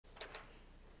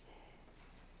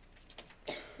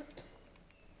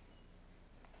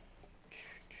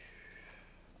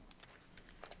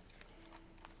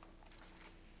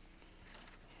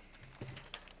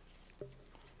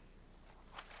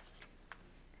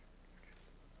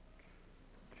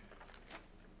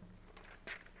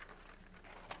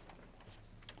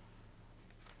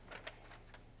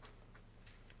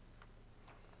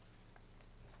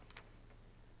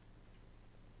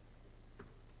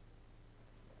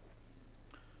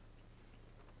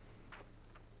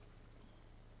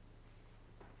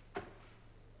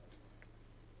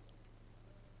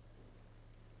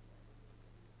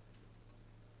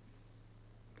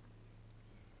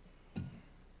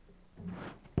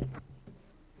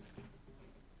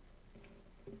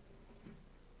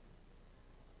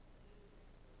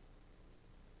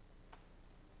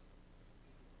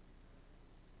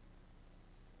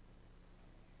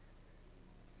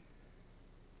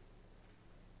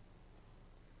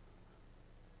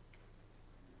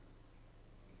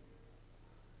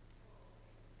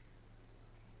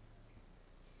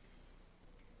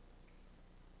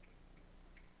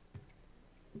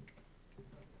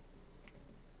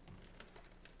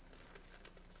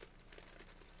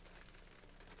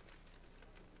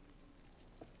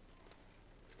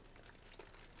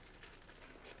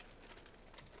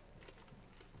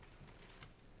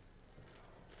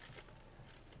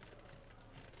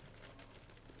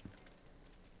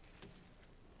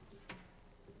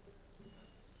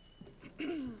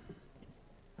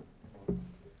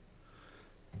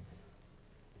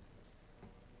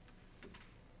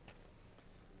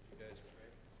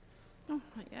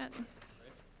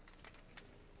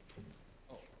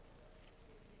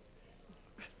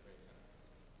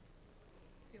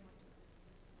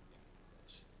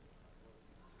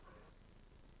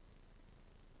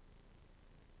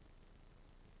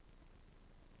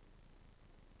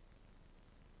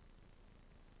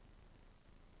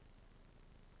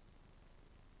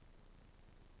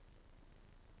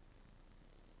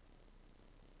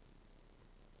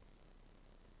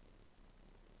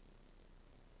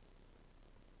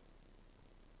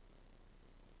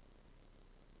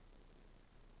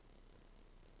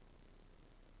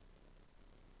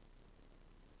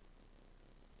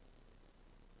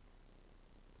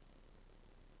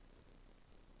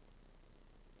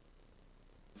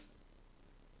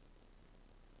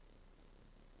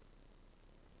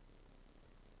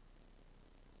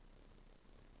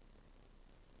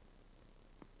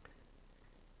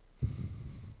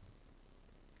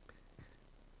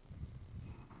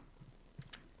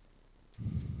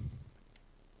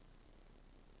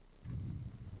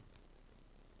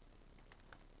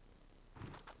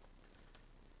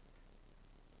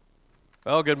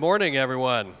Well, good morning,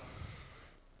 everyone.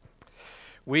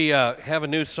 We have a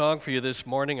new song for you this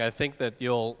morning. I think that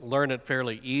you'll learn it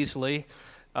fairly easily.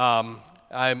 I'm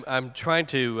trying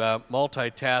to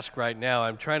multitask right now.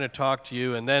 I'm trying to talk to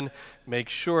you and then make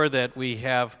sure that we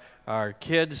have our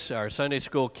kids, our Sunday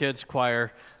school kids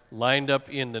choir, lined up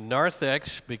in the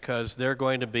narthex because they're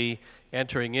going to be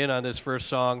entering in on this first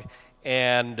song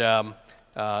and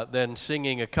then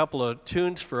singing a couple of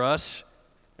tunes for us.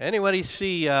 Anybody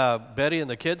see Betty and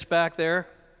the kids back there?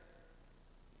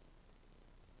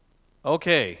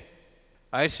 Okay,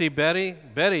 I see Betty.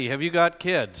 Betty, have you got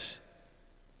kids?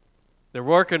 They're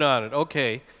working on it.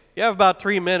 Okay, you have about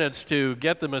 3 minutes to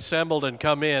get them assembled and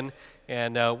come in,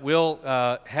 and we'll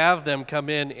have them come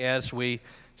in as we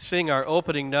sing our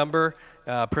opening number,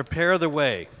 Prepare the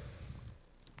Way.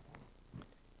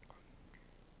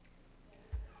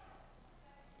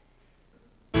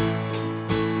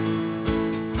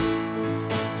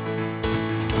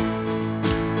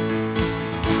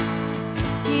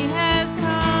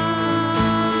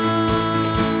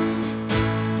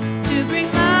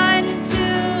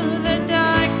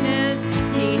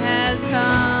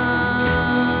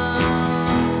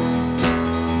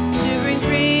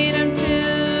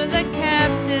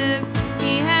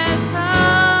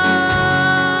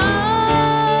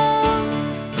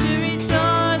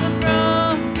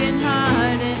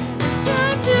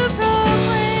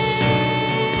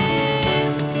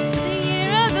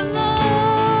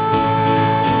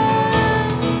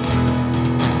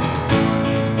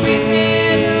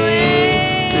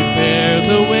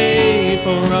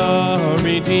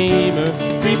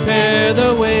 Prepare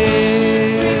the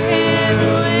way,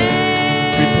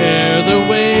 prepare the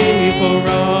way for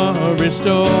our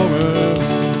restorer.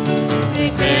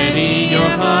 Make ready your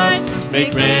heart,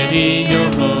 make ready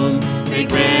your home, make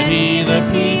ready the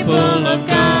people of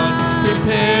God.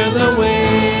 Prepare the way.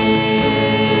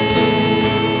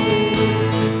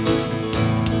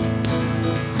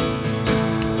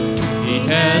 He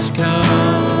has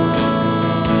come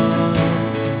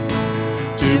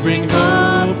to bring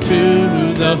hope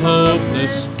to the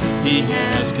hopeless. He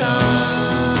has come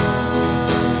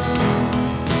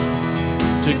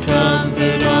to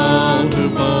comfort all who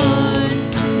mourn.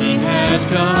 He has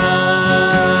come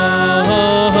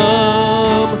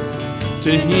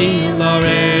to heal our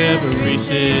every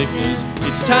sickness.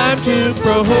 It's time to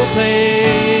proclaim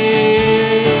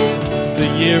the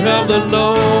year of the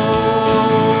Lord.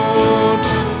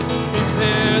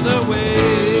 Prepare the way.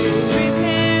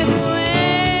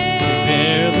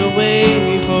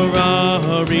 For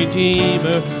our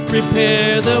Redeemer,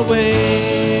 prepare the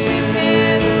way.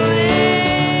 Prepare the way.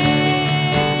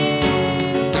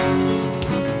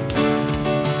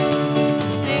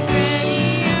 Make ready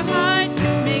your heart,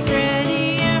 make ready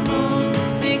your home,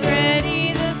 make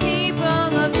ready the people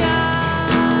of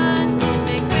God.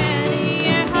 Make ready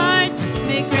your heart,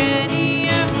 make ready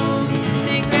your home,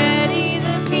 make ready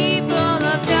the people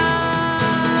of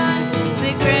God.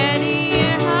 Make ready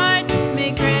your heart,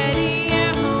 make ready.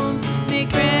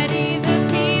 Make ready the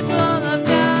people of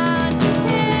God.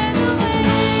 Prepare the way.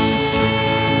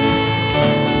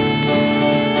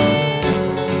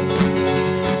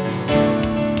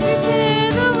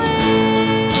 Prepare the way. Prepare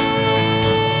the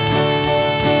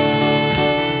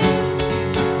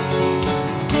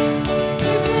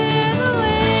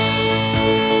way.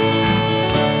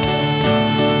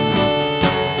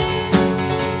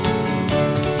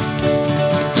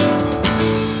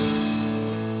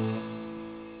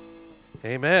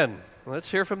 Amen. Let's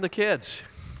hear from the kids.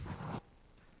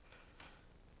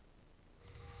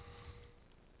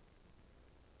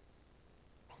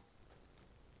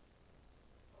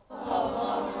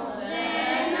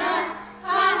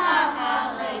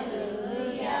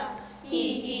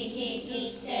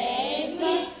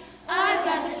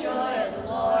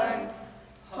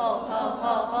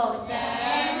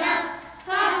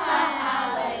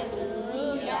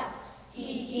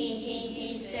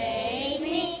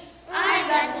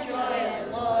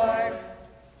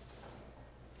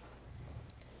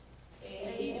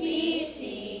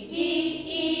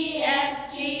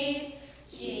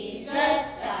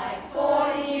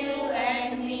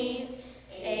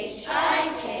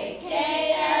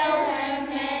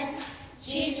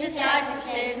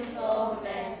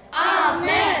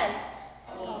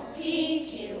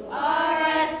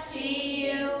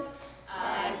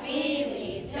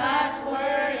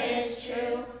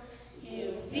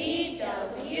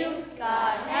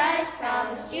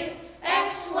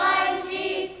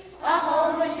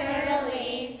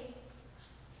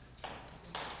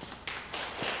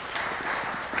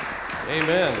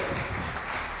 Amen.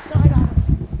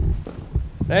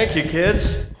 Thank you,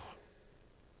 kids.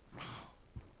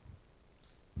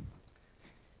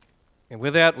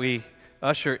 with that, we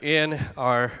usher in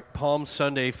our Palm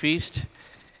Sunday feast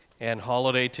and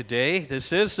holiday today.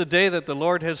 This is the day that the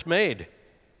Lord has made.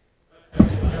 You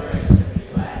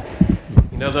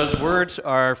know, those words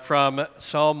are from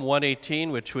Psalm 118,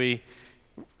 which we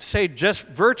say just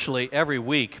virtually every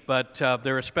week, but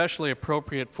they're especially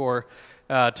appropriate for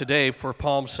today, for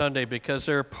Palm Sunday, because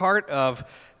they're part of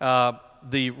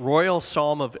the royal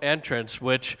psalm of entrance,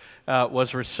 which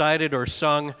was recited or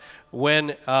sung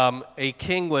when a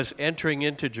king was entering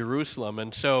into Jerusalem.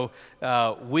 And so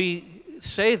we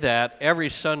say that every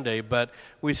Sunday, but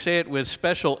we say it with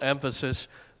special emphasis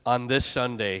on this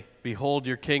Sunday. Behold,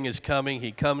 your king is coming.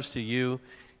 He comes to you,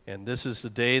 and this is the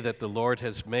day that the Lord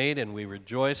has made, and we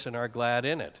rejoice and are glad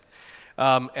in it.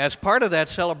 As part of that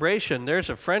celebration, there's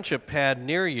a friendship pad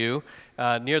near you,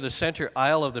 near the center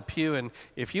aisle of the pew, and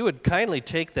if you would kindly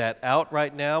take that out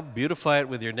right now, beautify it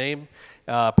with your name,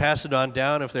 pass it on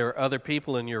down if there are other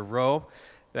people in your row.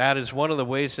 That is one of the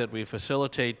ways that we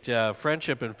facilitate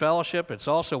friendship and fellowship. It's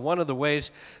also one of the ways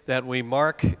that we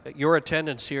mark your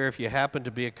attendance here if you happen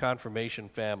to be a confirmation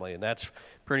family, and that's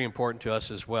pretty important to us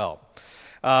as well.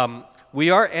 We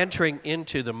are entering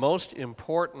into the most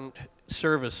important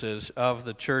services of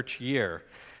the church year.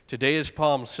 Today is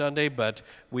Palm Sunday, but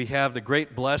we have the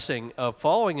great blessing of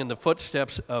following in the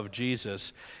footsteps of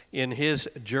Jesus in his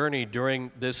journey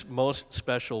during this most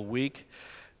special week,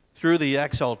 through the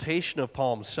exaltation of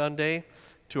Palm Sunday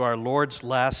to our Lord's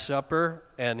Last Supper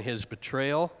and his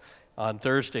betrayal on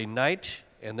Thursday night,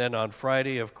 and then on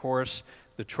Friday, of course,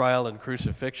 the trial and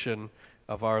crucifixion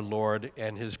of our Lord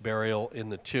and his burial in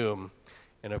the tomb.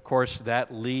 And of course,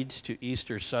 that leads to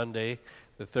Easter Sunday,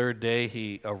 the third day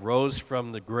he arose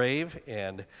from the grave,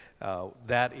 and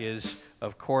that is,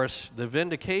 of course, the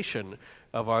vindication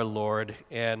of our Lord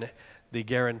and the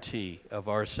guarantee of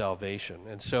our salvation.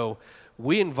 And so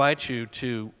we invite you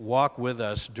to walk with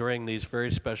us during these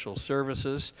very special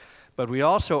services, but we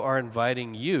also are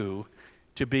inviting you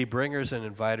to be bringers and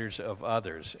inviters of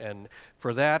others. And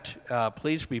for that,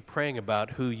 please be praying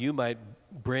about who you might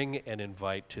bring and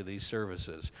invite to these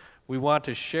services. We want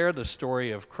to share the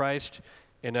story of Christ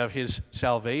and of his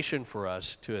salvation for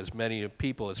us to as many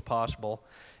people as possible.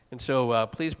 And so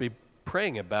please be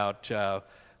praying about a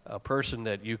person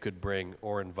that you could bring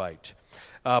or invite.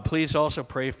 Please also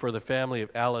pray for the family of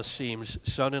Alice Seam's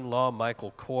son-in-law,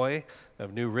 Michael Coy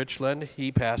of New Richland.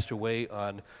 He passed away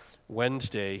on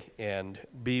Wednesday, and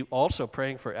be also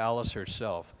praying for Alice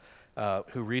herself,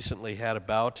 who recently had a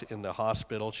bout in the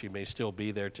hospital. She may still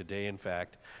be there today, in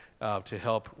fact, to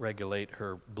help regulate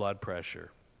her blood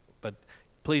pressure. But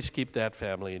please keep that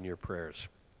family in your prayers.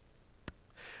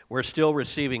 We're still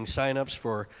receiving sign-ups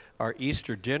for our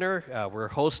Easter dinner. We're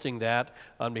hosting that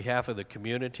on behalf of the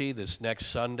community this next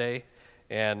Sunday,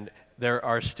 and there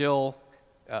are still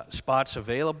spots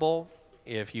available.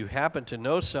 If you happen to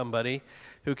know somebody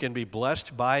who can be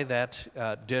blessed by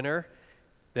that dinner,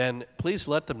 then please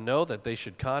let them know that they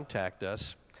should contact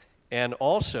us. And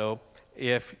also,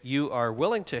 if you are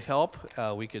willing to help,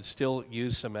 we could still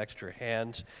use some extra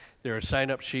hands. There are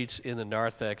sign-up sheets in the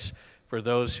narthex for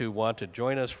those who want to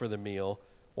join us for the meal,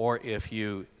 or if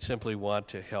you simply want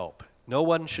to help. No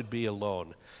one should be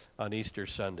alone on Easter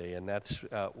Sunday, and that's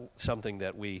something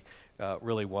that we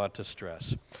really want to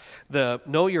stress. The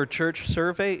Know Your Church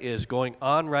survey is going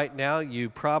on right now. You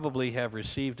probably have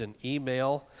received an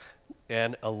email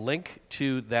and a link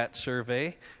to that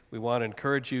survey. We want to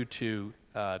encourage you to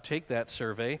take that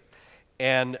survey.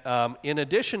 And in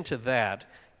addition to that,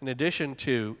 in addition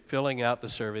to filling out the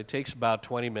survey, it takes about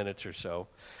 20 minutes or so.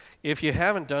 If you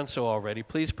haven't done so already,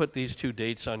 please put these two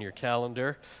dates on your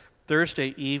calendar.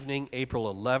 Thursday evening,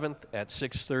 April 11th at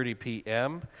 6:30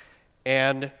 p.m.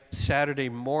 and Saturday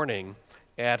morning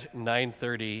at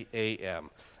 9:30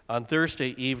 a.m. On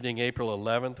Thursday evening, April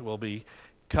 11th, we'll be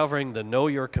covering the Know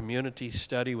Your Community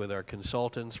study with our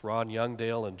consultants, Ron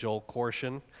Youngdale and Joel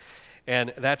Korshin.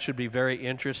 And that should be very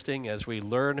interesting as we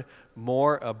learn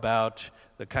more about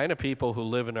the kind of people who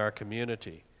live in our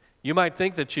community. You might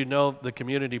think that you know the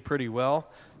community pretty well,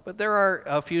 but there are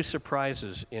a few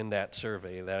surprises in that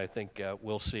survey that I think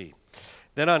we'll see.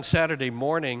 Then on Saturday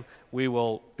morning, we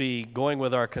will be going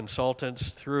with our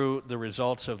consultants through the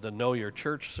results of the Know Your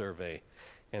Church survey.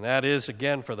 And that is,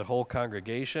 again, for the whole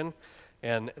congregation.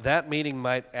 And that meeting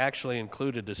might actually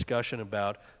include a discussion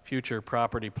about future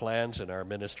property plans and our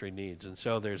ministry needs. And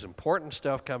so there's important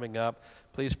stuff coming up.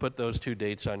 Please put those two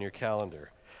dates on your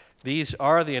calendar. These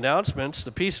are the announcements.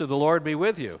 The peace of the Lord be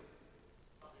with you.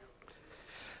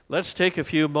 Let's take a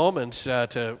few moments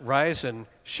to rise and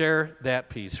share that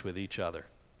peace with each other.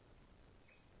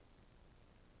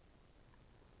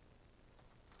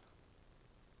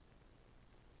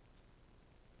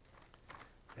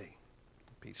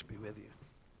 Peace be with you.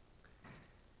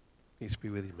 Peace be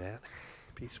with you, Matt.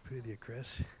 Peace be with you,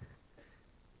 Chris.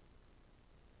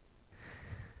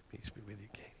 Peace be with you,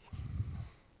 Katie.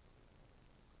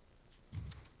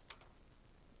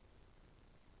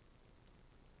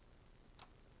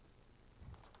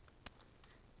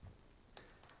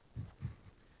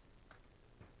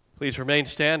 Please remain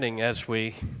standing as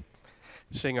we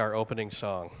sing our opening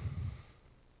song.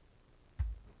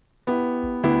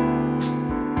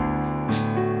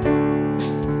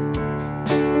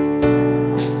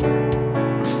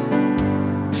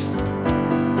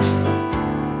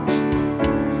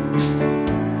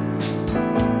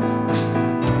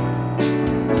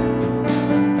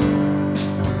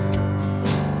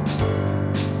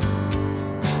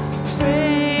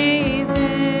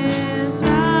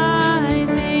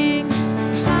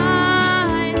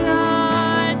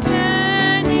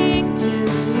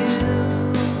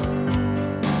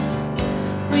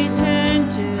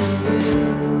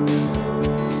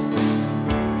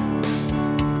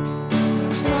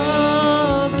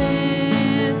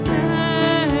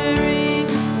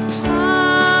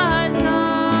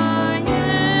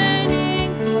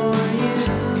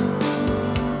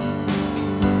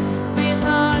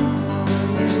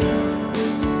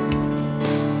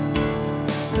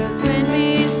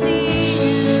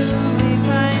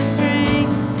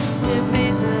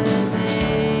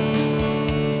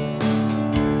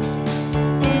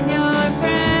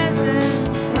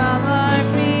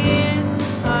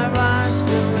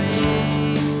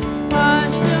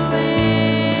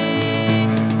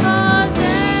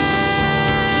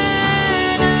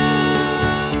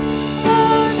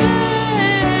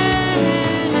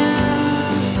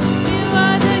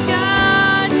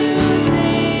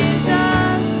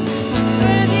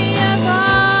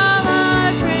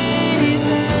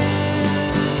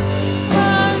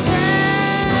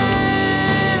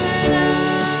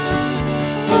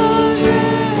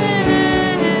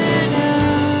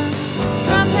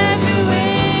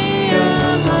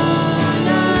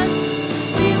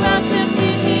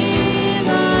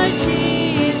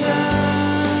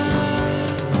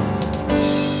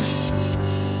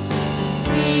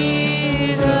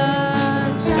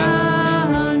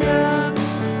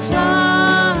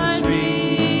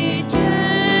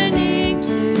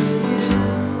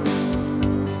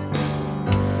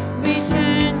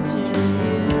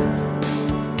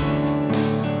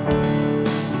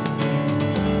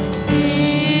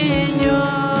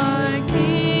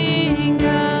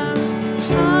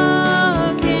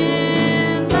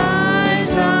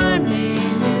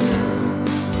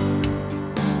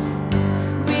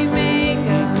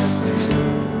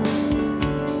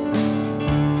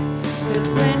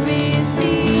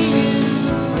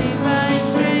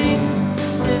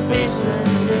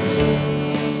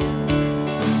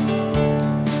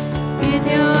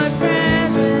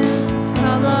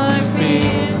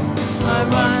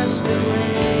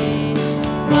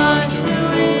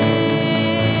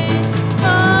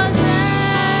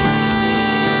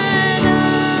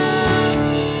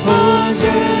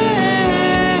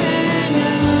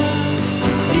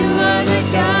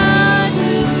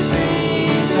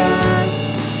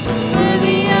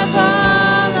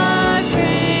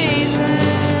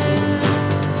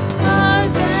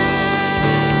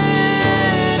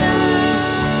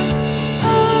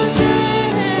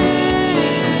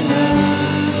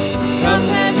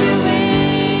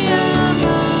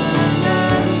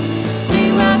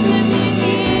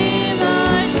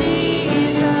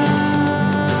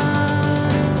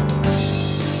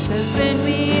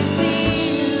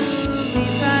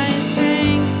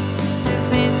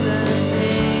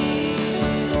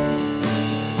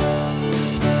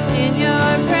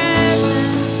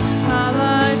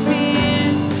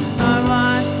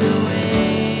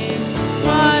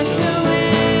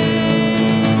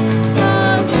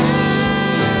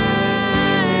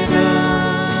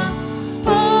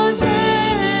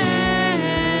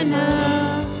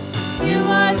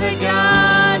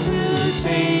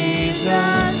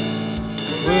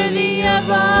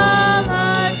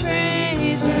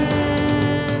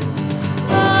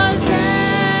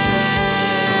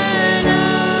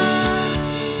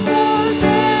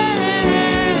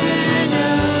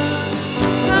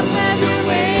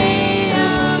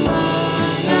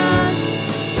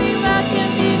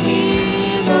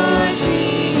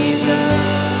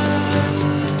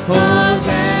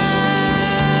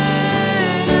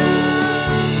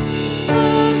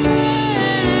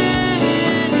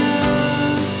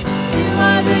 You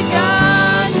are the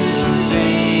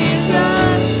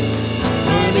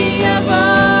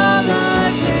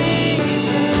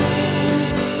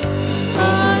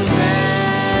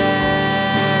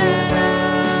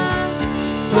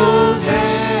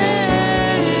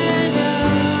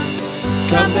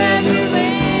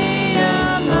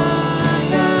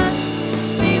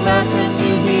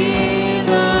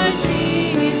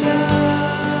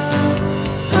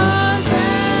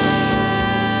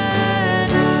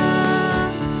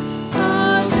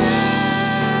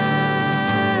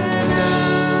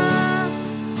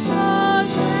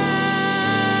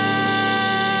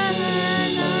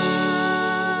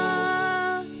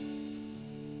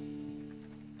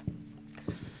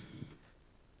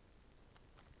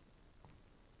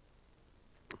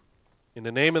In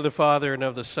the name of the Father, and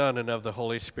of the Son, and of the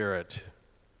Holy Spirit.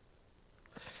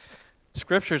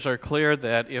 Scriptures are clear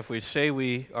that if we say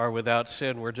we are without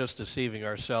sin, we're just deceiving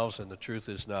ourselves and the truth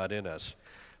is not in us.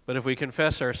 But if we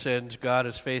confess our sins, God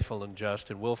is faithful and just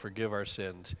and will forgive our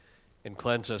sins and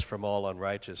cleanse us from all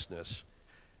unrighteousness.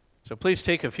 So please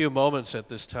take a few moments at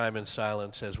this time in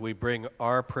silence as we bring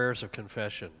our prayers of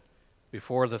confession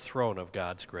before the throne of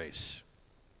God's grace.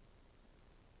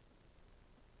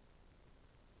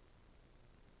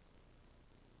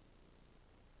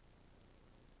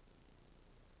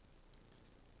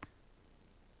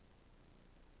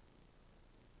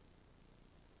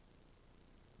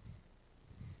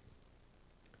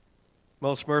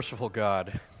 Most merciful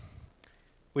God,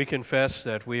 we confess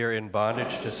that we are in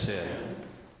bondage to sin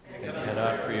and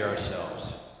cannot free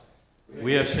ourselves.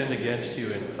 We have sinned against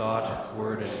you in thought,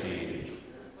 word, and deed,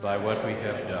 by what we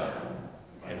have done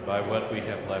and by what we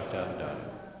have left undone.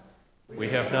 We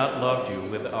have not loved you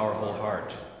with our whole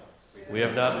heart. We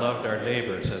have not loved our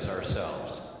neighbors as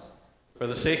ourselves. For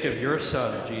the sake of your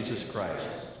Son, Jesus Christ,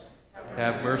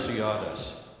 have mercy on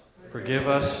us. Forgive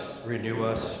us, renew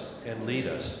us, and lead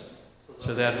us,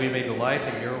 so that we may delight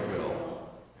in your will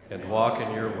and walk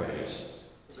in your ways,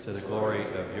 to the glory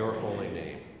of your holy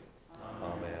name.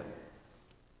 Amen.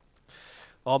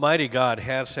 Almighty God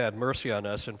has had mercy on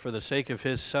us, and for the sake of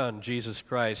his Son, Jesus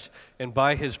Christ, and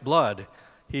by his blood,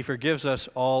 he forgives us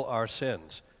all our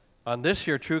sins. On this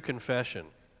your true confession,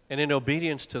 and in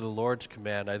obedience to the Lord's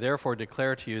command, I therefore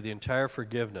declare to you the entire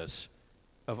forgiveness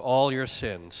of all your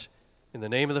sins, in the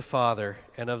name of the Father,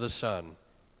 and of the Son,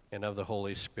 and of the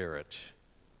Holy Spirit.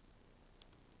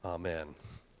 Amen.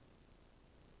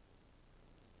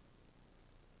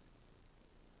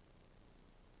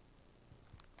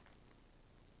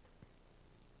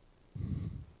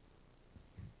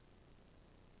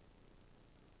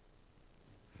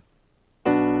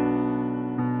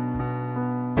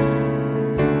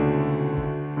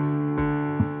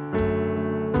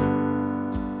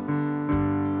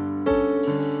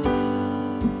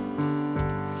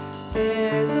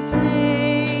 There's a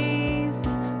place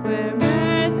where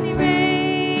mercy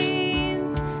reigns.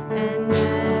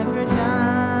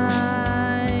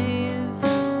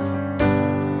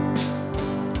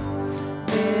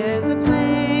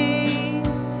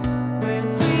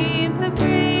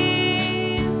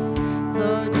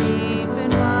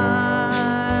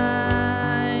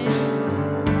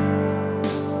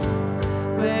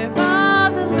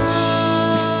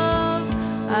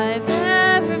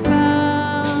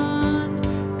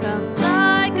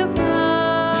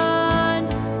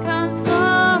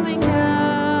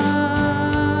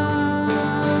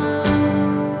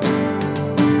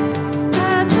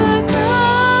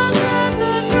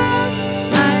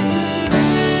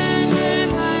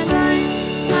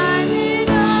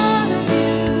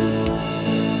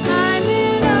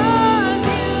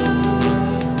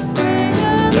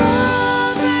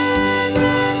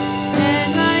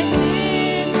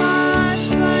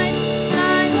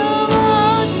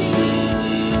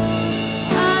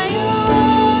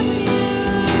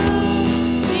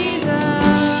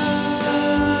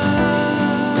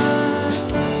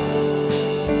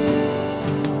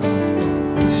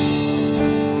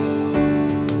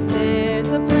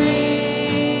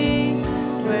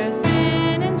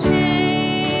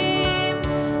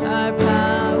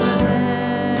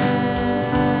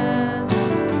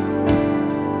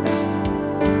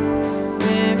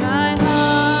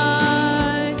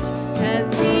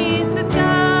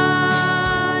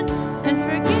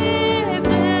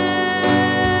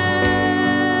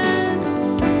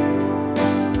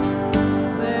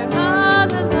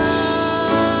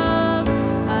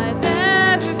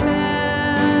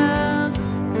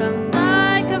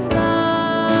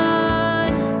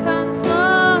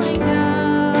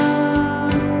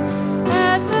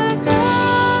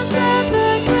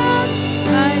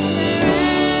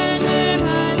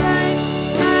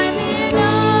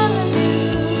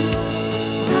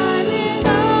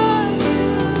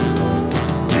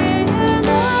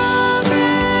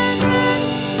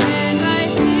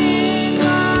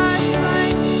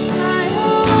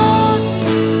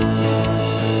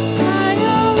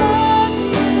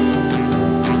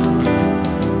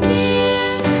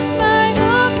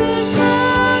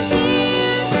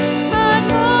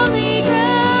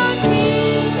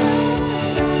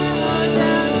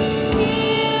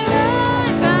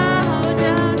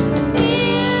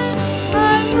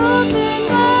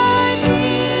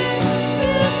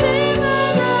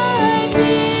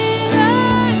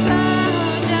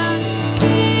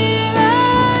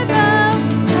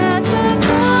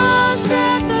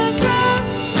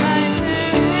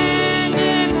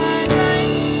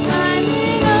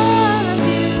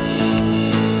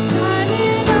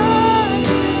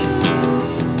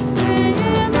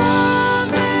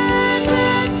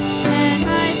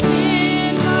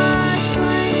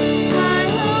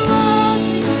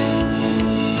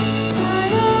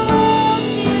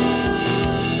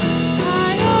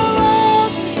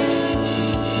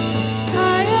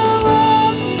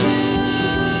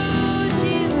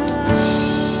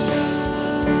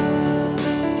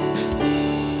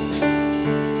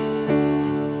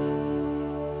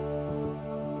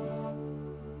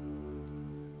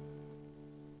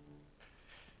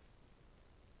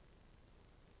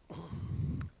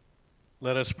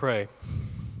 Let us pray.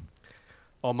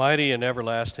 Almighty and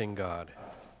everlasting God,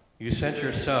 you sent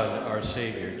your Son, our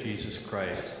Savior, Jesus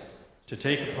Christ, to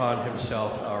take upon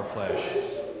himself our flesh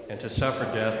and to suffer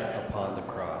death upon the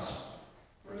cross.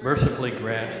 Mercifully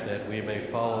grant that we may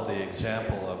follow the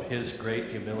example of his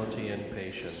great humility and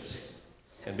patience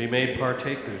and be made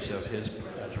partakers of his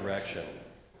resurrection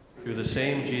through the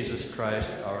same Jesus Christ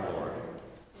our Lord,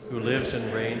 who lives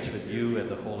and reigns with you and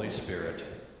the Holy Spirit,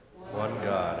 one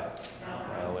God,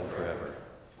 now and forever.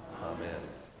 Amen.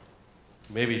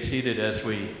 You may be seated as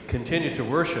we continue to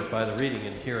worship by the reading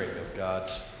and hearing of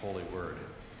God's holy word.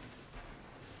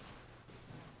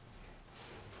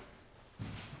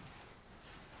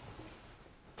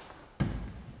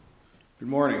 Good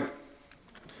morning.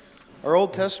 Our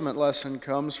Old Testament lesson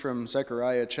comes from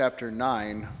Zechariah chapter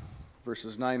 9,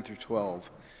 verses 9 through 12.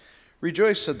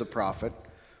 Rejoice, said the prophet,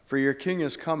 for your king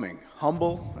is coming,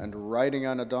 humble and riding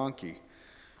on a donkey.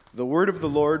 The word of the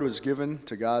Lord was given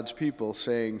to God's people,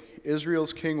 saying,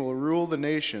 Israel's king will rule the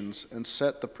nations and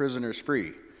set the prisoners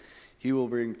free. He will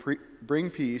bring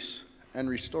peace and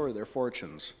restore their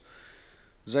fortunes.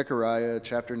 Zechariah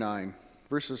chapter 9,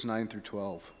 verses 9 through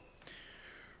 12.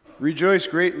 Rejoice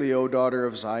greatly, O daughter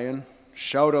of Zion.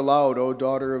 Shout aloud, O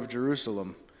daughter of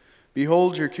Jerusalem.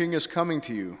 Behold, your king is coming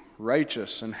to you.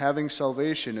 Righteous and having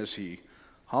salvation is he,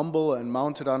 humble and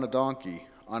mounted on a donkey,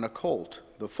 on a colt,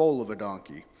 the foal of a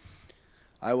donkey.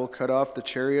 I will cut off the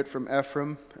chariot from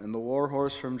Ephraim and the war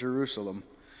horse from Jerusalem.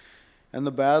 And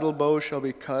the battle bow shall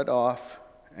be cut off,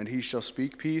 and he shall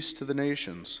speak peace to the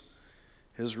nations.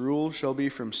 His rule shall be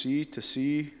from sea to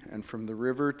sea and from the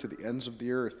river to the ends of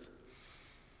the earth.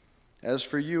 As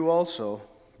for you also,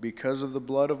 because of the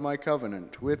blood of my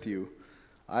covenant with you,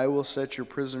 I will set your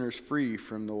prisoners free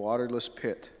from the waterless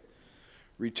pit.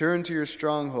 Return to your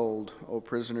stronghold, O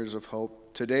prisoners of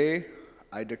hope. Today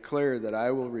I declare that I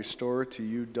will restore to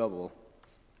you double.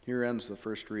 Here ends the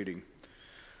first reading.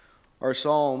 Our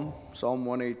psalm, Psalm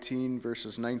 118,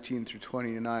 verses 19 through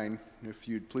 29. If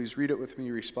you'd please read it with me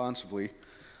responsively.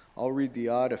 I'll read the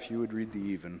odd if you would read the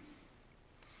even.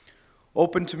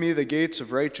 Open to me the gates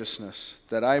of righteousness,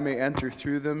 that I may enter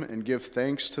through them and give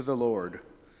thanks to the Lord.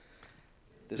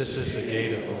 This is the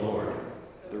gate of the Lord.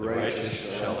 The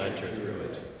righteous shall enter through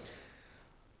it.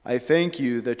 I thank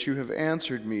you that you have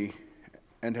answered me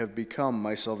and have become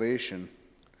my salvation.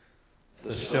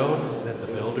 The stone that the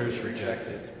builders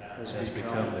rejected has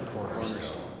become the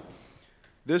cornerstone.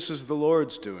 This is the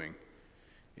Lord's doing.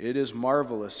 It is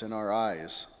marvelous in our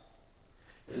eyes.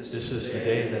 This is the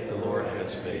day that the Lord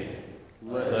has made.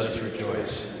 Let us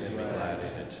rejoice and be glad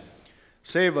in it.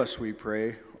 Save us, we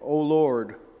pray. O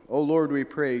Lord, we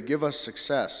pray, give us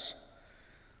success.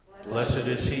 Blessed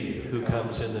is he who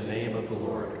comes in the name of the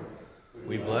Lord.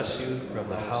 We bless you from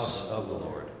the house of the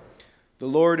Lord. The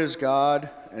Lord is God,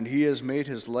 and he has made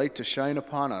his light to shine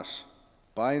upon us.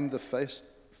 Bind the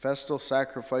festal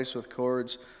sacrifice with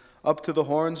cords up to the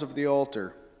horns of the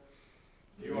altar.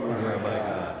 You are my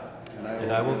God,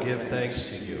 and I will give thanks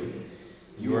to you.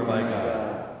 You are my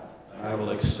God. I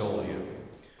will extol you.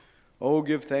 Oh,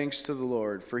 give thanks to the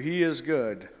Lord, for he is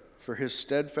good, for his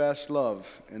steadfast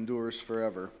love endures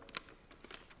forever.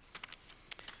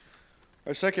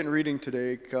 Our second reading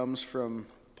today comes from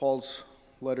Paul's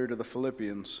letter to the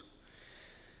Philippians.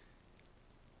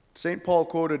 St. Paul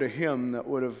quoted a hymn that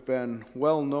would have been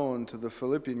well known to the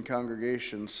Philippian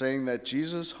congregation, saying that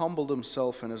Jesus humbled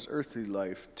himself in his earthly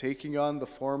life, taking on the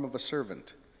form of a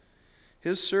servant.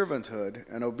 His servanthood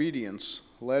and obedience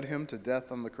led him to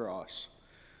death on the cross.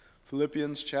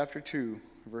 Philippians chapter 2,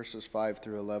 verses 5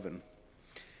 through 11.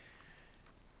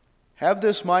 Have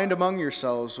this mind among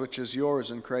yourselves, which is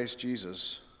yours in Christ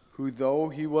Jesus, who, though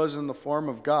he was in the form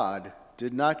of God,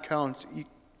 did not count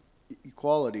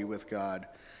equality with God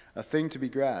a thing to be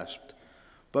grasped,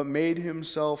 but made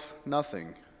himself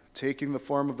nothing, taking the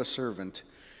form of a servant,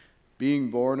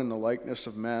 being born in the likeness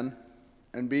of men,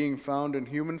 and being found in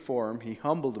human form, he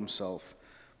humbled himself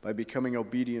by becoming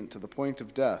obedient to the point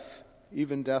of death,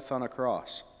 even death on a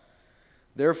cross.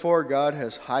 Therefore God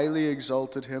has highly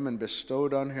exalted him and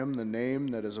bestowed on him the name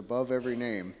that is above every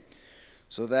name,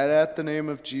 so that at the name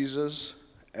of Jesus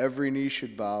every knee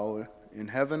should bow in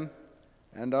heaven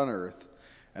and on earth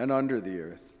and under the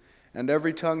earth, and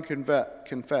every tongue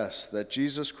confess that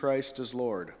Jesus Christ is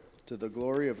Lord, to the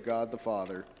glory of God the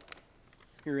Father.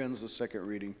 Here ends the second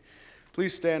reading.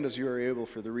 Please stand as you are able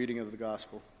for the reading of the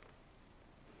gospel.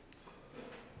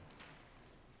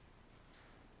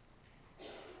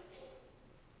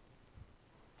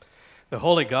 The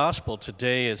Holy Gospel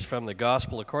today is from the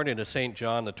Gospel according to St.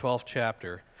 John, the 12th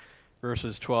chapter,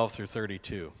 verses 12 through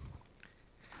 32.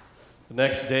 The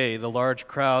next day, the large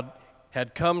crowd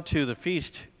had come to the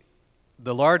feast,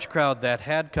 the large crowd that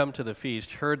had come to the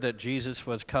feast heard that Jesus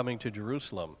was coming to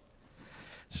Jerusalem.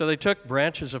 So they took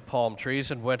branches of palm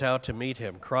trees and went out to meet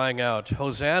him, crying out,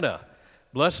 "Hosanna!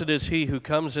 Blessed is he who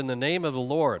comes in the name of the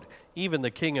Lord, even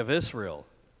the King of Israel."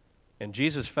 And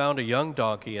Jesus found a young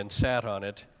donkey and sat on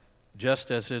it,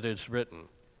 just as it is written,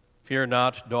 "Fear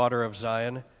not, daughter of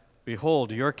Zion.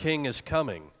 Behold, your king is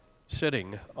coming,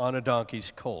 sitting on a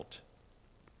donkey's colt."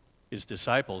 His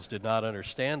disciples did not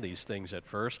understand these things at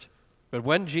first, but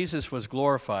when Jesus was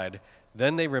glorified,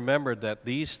 then they remembered that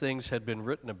these things had been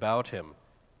written about him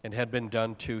and had been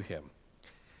done to him.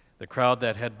 The crowd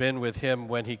that had been with him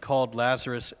when he called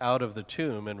Lazarus out of the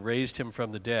tomb and raised him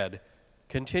from the dead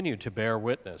continued to bear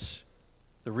witness.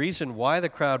 The reason why the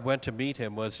crowd went to meet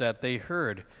him was that they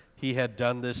heard he had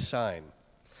done this sign.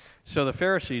 So the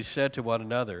Pharisees said to one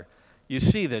another, "You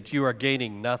see that you are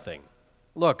gaining nothing.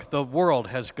 Look, the world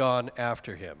has gone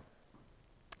after him."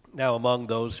 Now among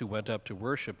those who went up to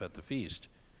worship at the feast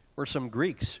were some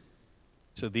Greeks.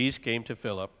 So these came to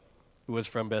Philip, who was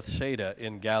from Bethsaida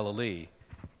in Galilee,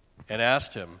 and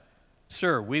asked him,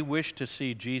 "Sir, we wish to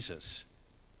see Jesus."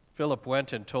 Philip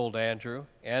went and told Andrew.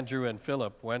 Andrew and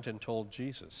Philip went and told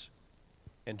Jesus.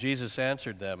 And Jesus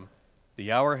answered them,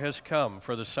 "The hour has come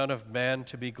for the Son of Man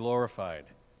to be glorified.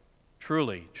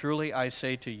 Truly, truly I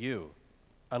say to you,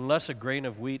 unless a grain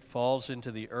of wheat falls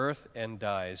into the earth and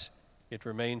dies, it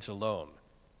remains alone.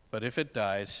 But if it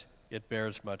dies, it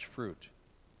bears much fruit.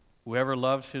 Whoever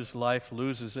loves his life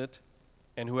loses it,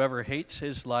 and whoever hates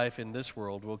his life in this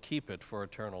world will keep it for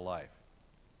eternal life.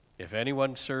 If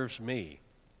anyone serves me,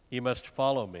 he must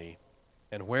follow me,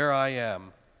 and where I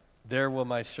am, there will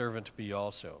my servant be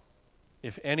also.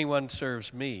 If anyone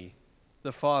serves me,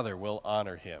 the Father will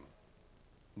honor him.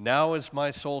 Now is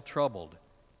my soul troubled,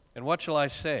 and what shall I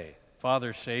say?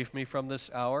 Father, save me from this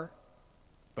hour?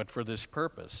 But for this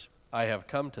purpose I have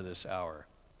come to this hour.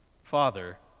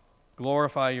 Father,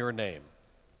 glorify your name."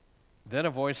 Then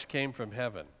a voice came from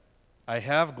heaven, "I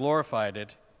have glorified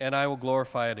it, and I will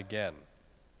glorify it again."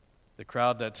 The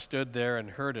crowd that stood there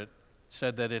and heard it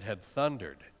said that it had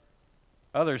thundered.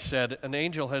 Others said, "An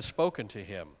angel has spoken to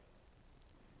him."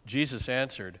 Jesus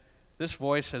answered, "This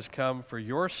voice has come for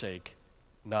your sake,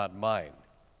 not mine.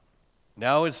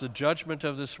 Now is the judgment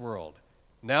of this world.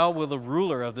 Now will the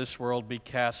ruler of this world be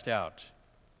cast out.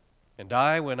 And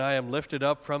I, when I am lifted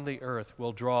up from the earth,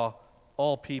 will draw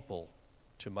all people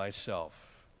to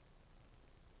myself."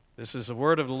 This is the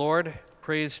word of the Lord.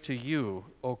 Praise to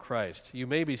you, O Christ. You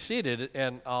may be seated,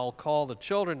 and I'll call the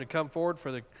children to come forward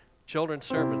for the children's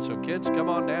sermon. So kids, come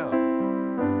on down.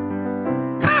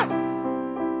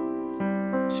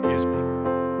 Excuse me.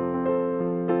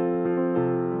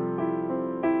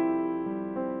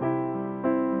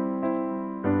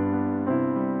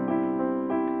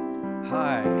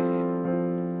 Hi.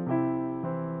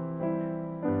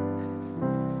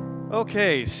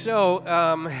 Okay, so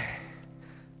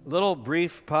little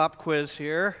brief pop quiz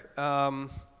here.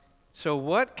 So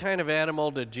what kind of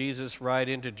animal did Jesus ride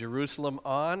into Jerusalem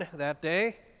on that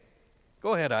day?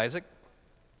 Go ahead, Isaac.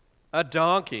 A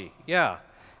donkey, yeah.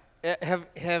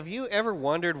 Have you ever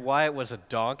wondered why it was a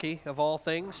donkey, of all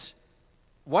things?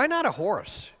 Why not a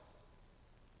horse?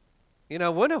 You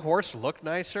know, wouldn't a horse look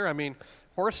nicer? I mean,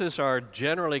 horses are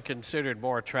generally considered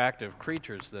more attractive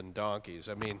creatures than donkeys.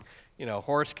 I mean, you know, a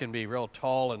horse can be real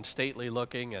tall and stately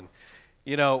looking, and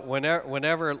you know,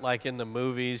 whenever, like in the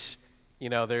movies, you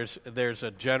know, there's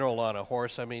a general on a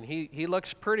horse. I mean, he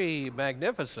looks pretty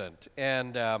magnificent,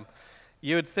 and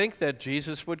you would think that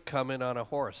Jesus would come in on a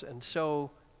horse. And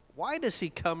so, why does he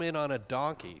come in on a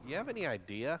donkey? Do you have any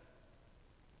idea?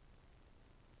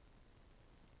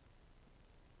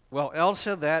 Well,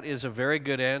 Elsa, that is a very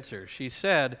good answer. She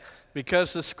said,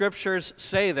 because the scriptures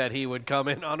say that he would come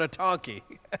in on a donkey.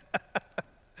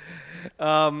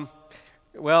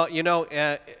 Well, you know,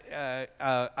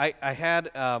 I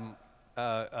had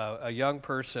a young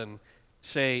person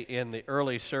say in the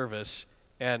early service,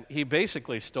 and he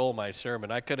basically stole my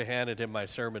sermon. I could have handed him my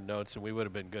sermon notes, and we would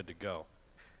have been good to go.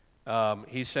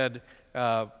 He said,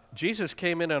 Jesus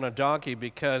came in on a donkey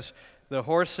because the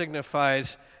horse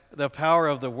signifies the power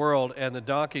of the world, and the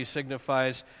donkey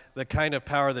signifies the kind of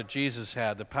power that Jesus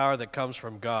had, the power that comes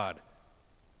from God.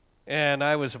 And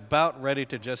I was about ready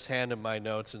to just hand him my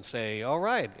notes and say, all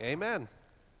right, amen.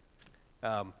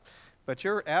 But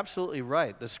you're absolutely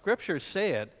right. The scriptures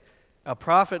say it. A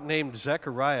prophet named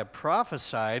Zechariah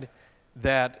prophesied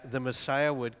that the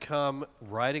Messiah would come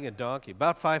riding a donkey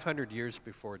about 500 years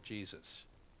before Jesus.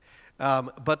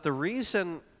 But the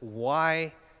reason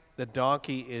why the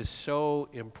donkey is so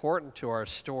important to our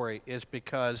story is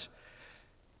because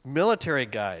military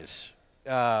guys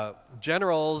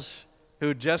generals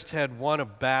who just had won a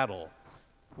battle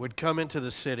would come into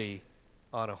the city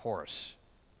on a horse.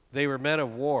 They were men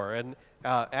of war, and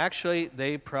actually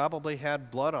they probably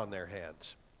had blood on their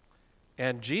hands.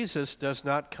 And Jesus does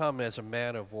not come as a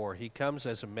man of war. He comes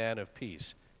as a man of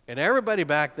peace. And everybody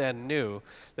back then knew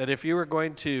that if you were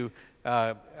going to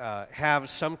have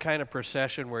some kind of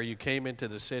procession where you came into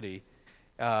the city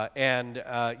and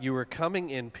you were coming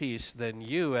in peace, then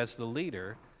you, as the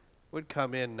leader, would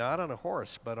come in not on a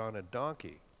horse, but on a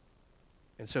donkey.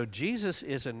 And so Jesus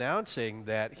is announcing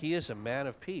that he is a man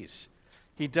of peace.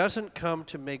 He doesn't come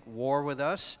to make war with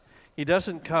us. He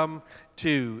doesn't come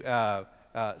to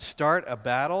start a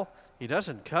battle. He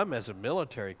doesn't come as a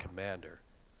military commander.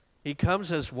 He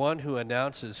comes as one who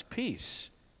announces peace,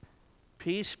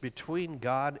 peace between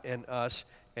God and us,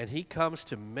 and he comes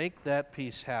to make that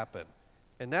peace happen.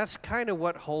 And that's kind of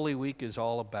what Holy Week is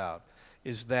all about,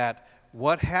 is that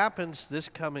what happens this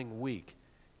coming week,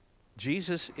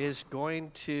 Jesus is going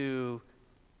to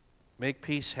make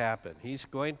peace happen. He's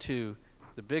going to,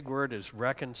 the big word is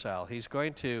reconcile. He's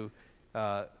going to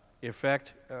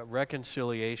effect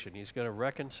reconciliation. He's going to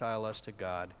reconcile us to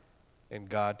God and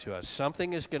God to us.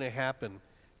 Something is going to happen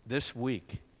this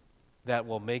week that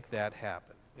will make that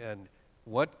happen. And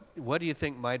what do you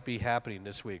think might be happening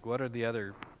this week? What are the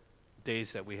other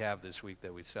days that we have this week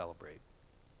that we celebrate?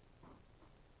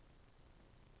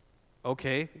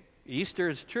 Okay, Easter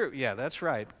is true. Yeah, that's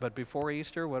right. But before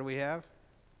Easter, what do we have?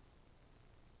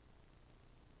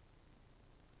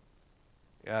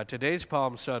 Today's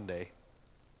Palm Sunday.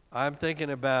 I'm thinking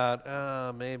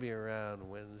about maybe around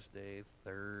Wednesday,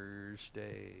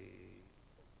 Thursday.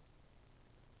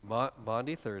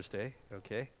 Maundy Thursday,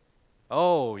 okay.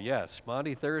 Oh, yes,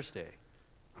 Maundy Thursday,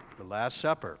 the Last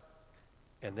Supper.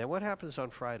 And then what happens on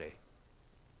Friday?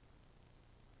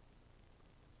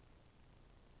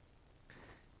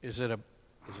 Is it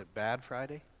Bad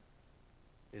Friday?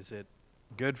 Is it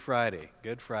Good Friday?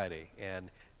 Good Friday. And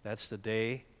that's the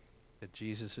day that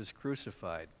Jesus is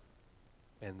crucified.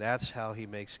 And that's how he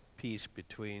makes peace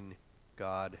between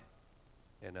God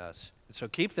and us. And so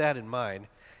keep that in mind,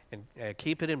 and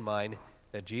keep it in mind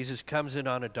that Jesus comes in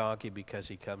on a donkey because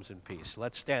he comes in peace.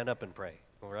 Let's stand up and pray,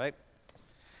 all right?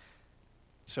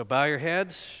 So bow your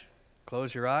heads,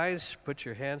 close your eyes, put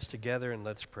your hands together, and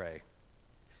let's pray.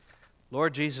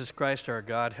 Lord Jesus Christ, our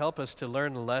God, help us to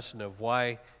learn the lesson of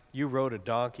why you rode a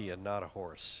donkey and not a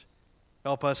horse.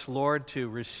 Help us, Lord, to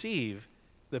receive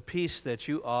the peace that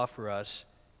you offer us,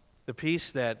 the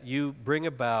peace that you bring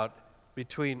about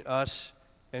between us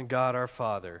and God our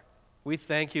Father. We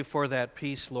thank you for that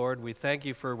peace, Lord. We thank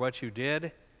you for what you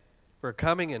did, for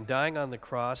coming and dying on the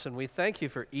cross, and we thank you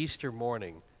for Easter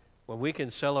morning, when we can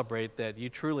celebrate that you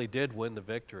truly did win the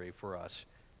victory for us.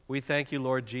 We thank you,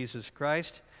 Lord Jesus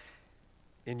Christ.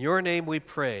 In your name we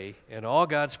pray, and all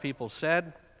God's people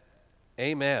said,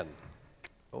 amen.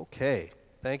 Okay,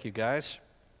 thank you, guys.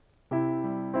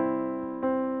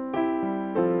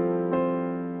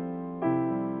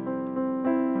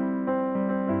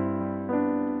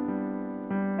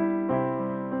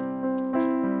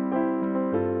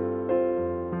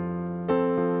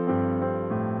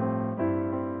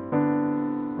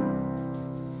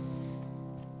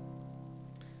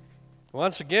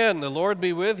 Once again, the Lord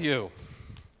be with you.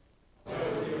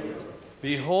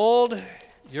 Behold,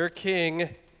 your King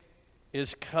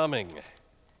is coming.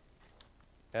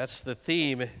 That's the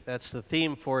theme. That's the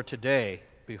theme for today.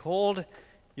 Behold,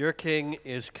 your King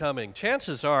is coming.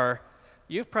 Chances are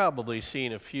you've probably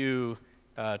seen a few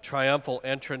triumphal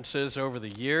entrances over the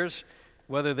years,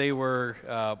 whether they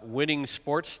were winning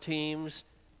sports teams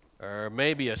or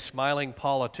maybe a smiling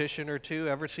politician or two.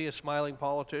 Ever see a smiling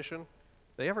politician?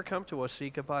 They ever come to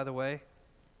Osika, by the way?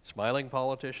 Smiling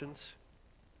politicians?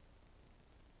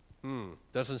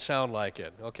 Doesn't sound like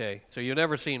it. Okay, so you've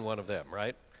never seen one of them,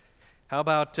 right? How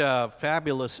about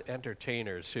fabulous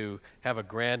entertainers who have a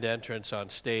grand entrance on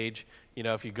stage? You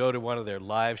know, if you go to one of their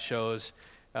live shows,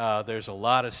 there's a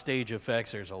lot of stage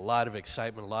effects, there's a lot of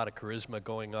excitement, a lot of charisma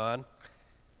going on.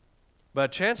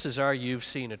 But chances are you've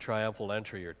seen a triumphal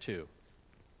entry or two.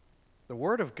 The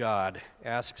Word of God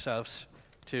asks us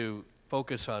to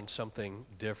focus on something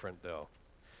different, though.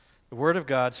 The Word of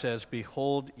God says,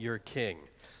 behold your King.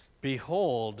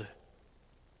 Behold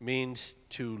means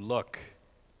to look.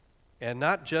 And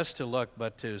not just to look,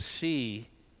 but to see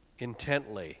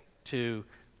intently. To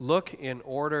look in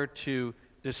order to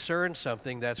discern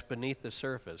something that's beneath the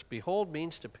surface. Behold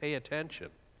means to pay attention.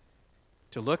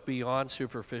 To look beyond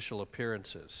superficial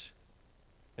appearances.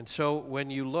 And so when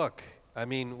you look,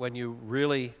 when you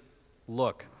really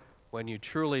look, when you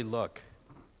truly look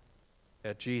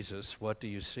at Jesus, what do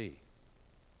you see?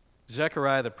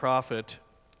 Zechariah the prophet,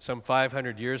 some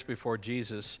 500 years before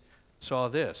Jesus, saw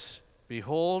this: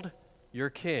 "Behold, your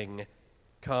king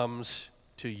comes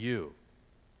to you."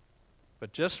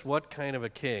 But just what kind of a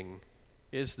king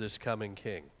is this coming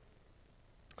king?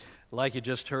 Like you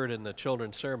just heard in the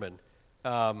children's sermon,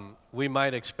 we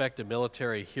might expect a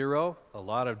military hero. A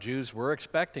lot of Jews were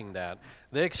expecting that.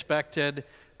 They expected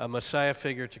a Messiah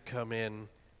figure to come in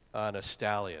on a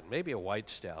stallion, maybe a white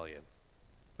stallion.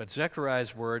 But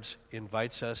Zechariah's words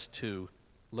invites us to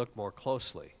look more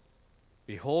closely.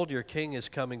 "Behold, your king is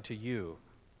coming to you.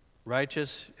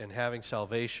 Righteous and having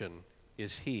salvation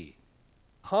is he,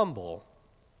 humble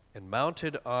and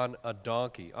mounted on a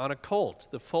donkey, on a colt,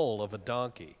 the foal of a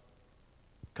donkey.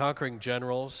 Conquering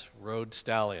generals rode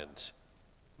stallions.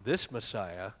 This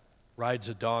Messiah rides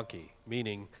a donkey,"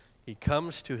 meaning he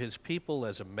comes to his people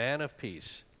as a man of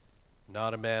peace,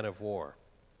 not a man of war.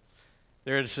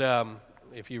 There's,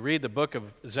 if you read the book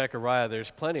of Zechariah,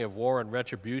 there's plenty of war and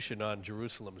retribution on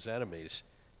Jerusalem's enemies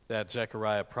that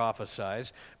Zechariah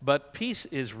prophesies, but peace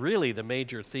is really the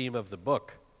major theme of the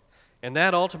book, and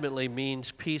that ultimately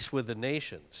means peace with the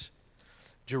nations.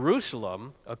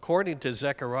 Jerusalem, according to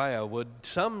Zechariah, would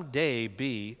someday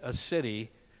be a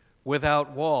city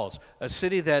without walls, a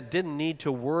city that didn't need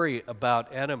to worry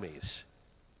about enemies,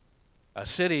 a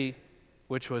city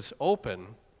which was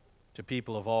open to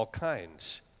people of all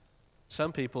kinds.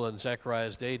 Some people in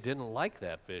Zechariah's day didn't like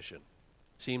that vision.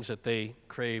 It seems that they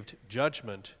craved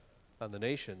judgment on the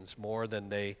nations more than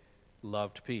they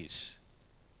loved peace.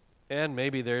 And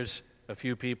maybe there's a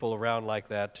few people around like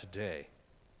that today.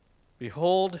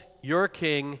 "Behold, your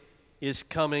king is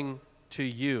coming to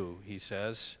you," he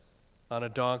says, "on a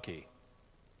donkey.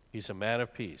 He's a man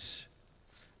of peace."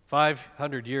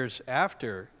 500 years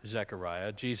after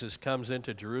Zechariah, Jesus comes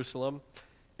into Jerusalem,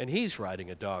 and he's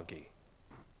riding a donkey.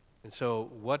 And so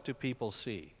what do people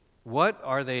see? What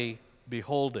are they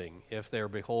beholding, if they're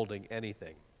beholding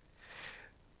anything?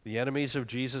 The enemies of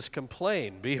Jesus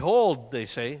complain. "Behold," they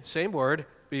say, same word,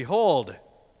 "behold,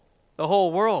 the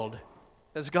whole world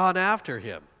has gone after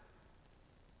him."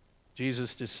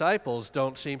 Jesus' disciples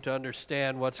don't seem to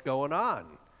understand what's going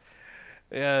on.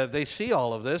 They see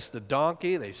all of this, the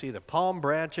donkey, they see the palm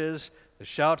branches, the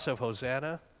shouts of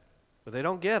Hosanna, but they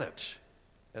don't get it.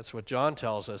 That's what John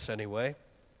tells us anyway.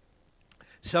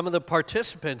 Some of the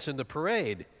participants in the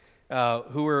parade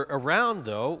who were around,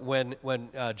 though, when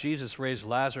Jesus raised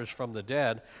Lazarus from the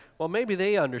dead, well, maybe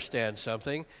they understand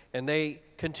something, and they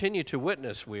continue to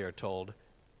witness, we are told.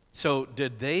 So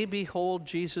did they behold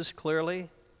Jesus clearly?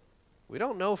 We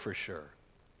don't know for sure.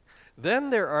 Then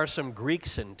there are some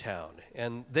Greeks in town,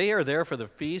 and they are there for the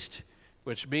feast,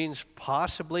 which means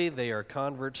possibly they are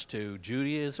converts to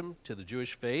Judaism, to the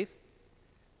Jewish faith.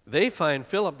 They find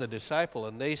Philip the disciple,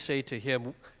 and they say to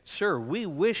him, "Sir, we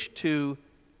wish to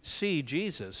see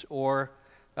Jesus," or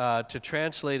to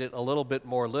translate it a little bit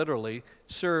more literally,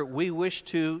 "Sir, we wish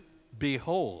to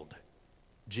behold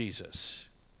Jesus."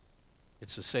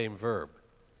 It's the same verb.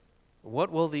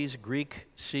 What will these Greek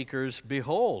seekers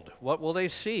behold? What will they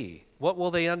see? What will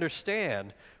they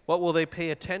understand? What will they pay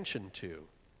attention to?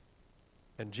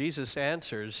 And Jesus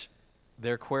answers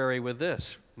their query with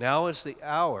this: "Now is the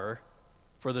hour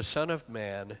for the Son of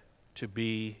Man to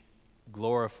be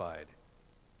glorified.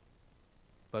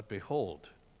 But behold,"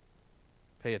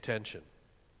 pay attention,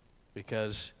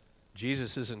 because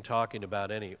Jesus isn't talking about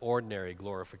any ordinary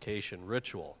glorification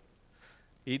ritual.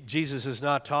 Jesus is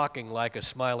not talking like a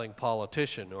smiling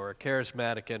politician or a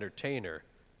charismatic entertainer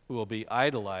who will be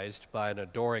idolized by an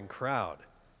adoring crowd.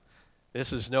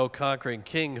 This is no conquering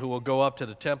king who will go up to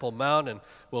the Temple Mount and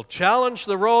will challenge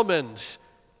the Romans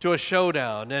to a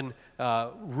showdown and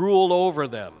rule over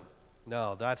them.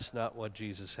 No, that's not what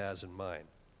Jesus has in mind.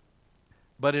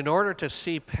 But in order to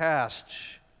see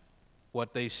past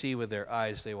what they see with their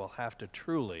eyes, they will have to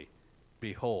truly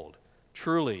behold,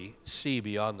 truly see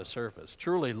beyond the surface,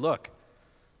 truly look.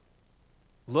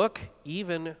 Look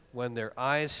even when their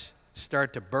eyes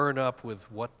start to burn up with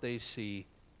what they see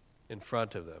in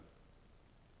front of them.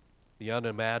 The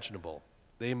unimaginable.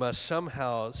 They must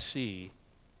somehow see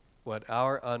what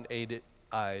our unaided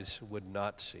eyes would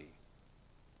not see.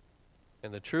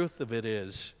 And the truth of it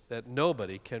is that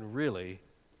nobody can really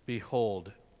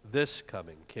behold this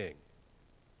coming king.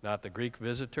 Not the Greek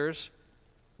visitors,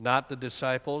 not the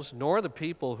disciples, nor the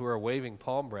people who are waving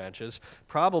palm branches,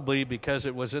 probably because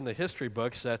it was in the history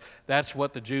books that that's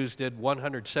what the Jews did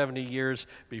 170 years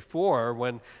before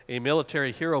when a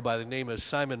military hero by the name of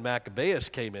Simon Maccabeus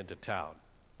came into town.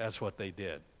 That's what they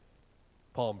did,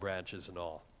 palm branches and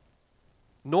all.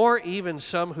 Nor even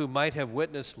some who might have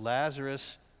witnessed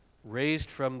Lazarus raised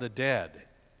from the dead.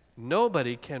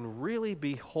 nobody can really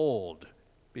behold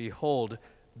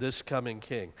this coming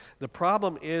king. The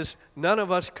problem is none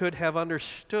of us could have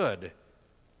understood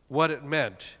what it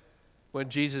meant when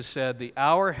Jesus said, "The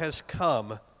hour has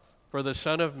come for the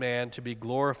Son of Man to be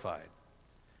glorified."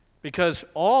 Because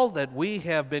all that we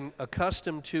have been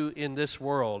accustomed to in this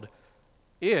world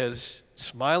is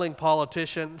smiling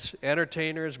politicians,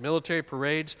 entertainers, military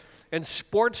parades, and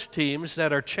sports teams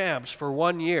that are champs for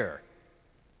 1 year.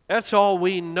 That's all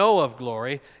we know of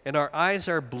glory, and our eyes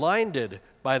are blinded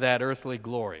by that earthly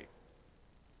glory.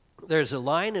 There's a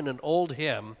line in an old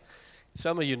hymn,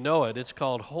 some of you know it, it's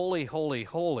called "Holy, Holy,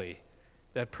 Holy,"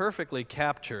 that perfectly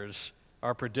captures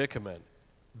our predicament.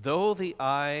 "Though the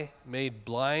eye made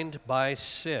blind by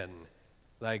sin,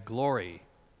 thy glory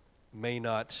may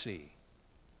not see."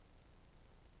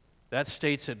 That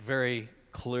states it very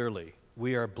clearly.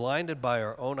 We are blinded by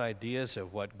our own ideas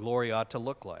of what glory ought to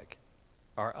look like.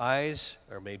 Our eyes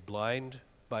are made blind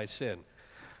by sin.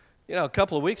 You know, a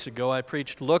couple of weeks ago I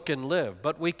preached "Look and Live,"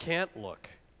 but we can't look.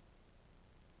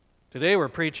 Today we're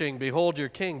preaching "Behold your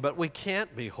King," but we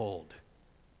can't behold.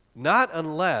 Not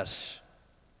unless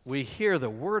we hear the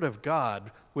Word of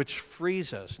God, which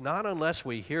frees us, not unless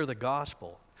we hear the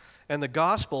gospel. And the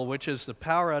gospel, which is the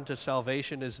power unto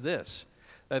salvation, is this,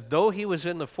 that though he was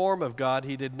in the form of God,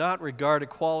 he did not regard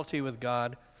equality with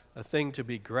God a thing to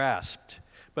be grasped,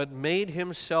 but made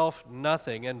himself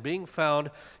nothing, and being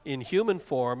found in human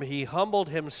form, he humbled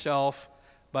himself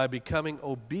by becoming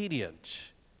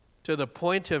obedient to the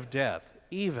point of death,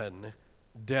 even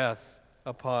death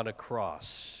upon a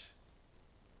cross.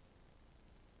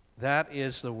 That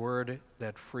is the word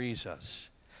that frees us.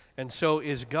 And so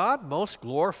is God most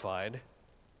glorified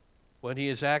when he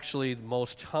is actually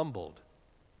most humbled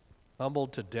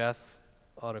to death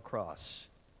on a cross?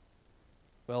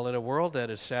 Well, in a world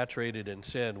that is saturated in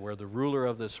sin, where the ruler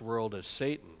of this world is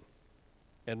Satan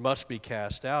and must be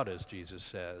cast out, as Jesus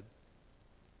said,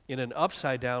 in an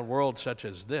upside-down world such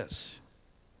as this,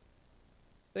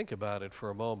 think about it for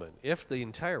a moment. If the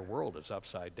entire world is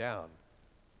upside down,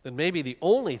 then maybe the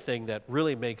only thing that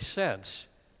really makes sense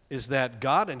is that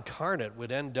God incarnate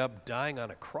would end up dying on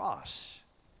a cross.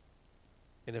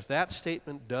 And if that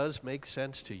statement does make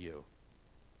sense to you,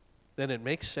 then it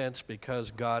makes sense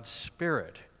because God's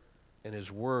Spirit and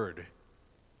His Word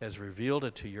has revealed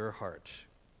it to your heart.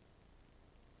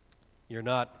 You're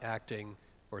not acting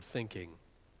or thinking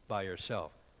by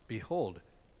yourself. Behold,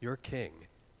 your King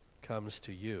comes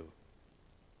to you.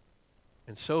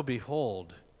 And so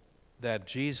behold that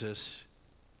Jesus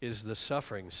is the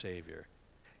suffering Savior.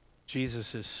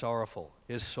 Jesus is sorrowful.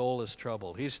 His soul is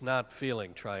troubled. He's not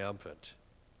feeling triumphant.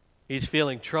 He's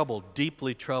feeling troubled,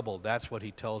 deeply troubled. That's what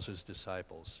he tells his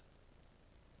disciples.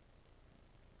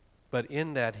 But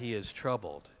in that he is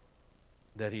troubled,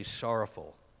 that he's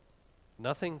sorrowful,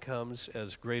 nothing comes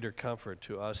as greater comfort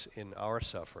to us in our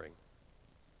suffering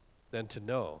than to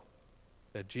know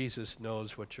that Jesus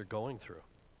knows what you're going through.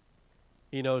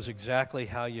 He knows exactly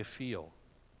how you feel.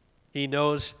 He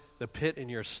knows the pit in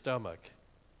your stomach.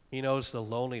 He knows the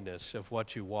loneliness of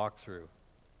what you walk through.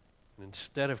 And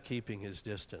instead of keeping his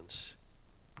distance,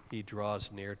 he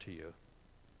draws near to you.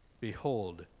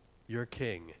 Behold, your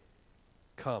King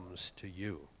comes to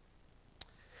you.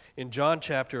 In John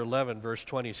chapter 11, verse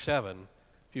 27,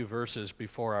 a few verses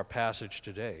before our passage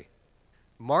today,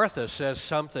 Martha says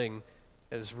something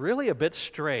that is really a bit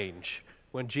strange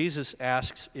when Jesus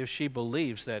asks if she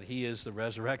believes that he is the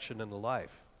resurrection and the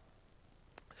life.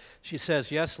 She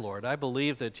says, "Yes, Lord, I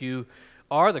believe that you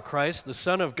are the Christ, the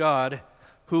Son of God,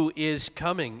 who is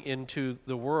coming into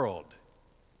the world."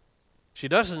 She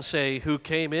doesn't say who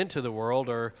came into the world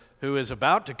or who is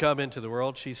about to come into the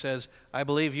world. She says, "I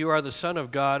believe you are the Son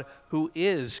of God who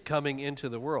is coming into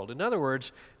the world." In other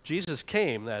words, Jesus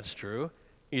came, that's true.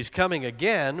 He's coming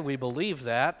again, we believe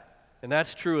that, and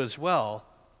that's true as well.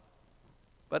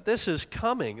 But this is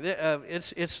coming.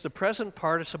 It's the present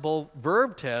participle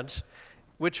verb tense,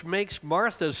 which makes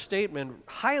Martha's statement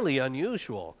highly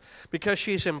unusual because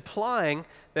she's implying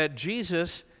that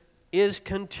Jesus is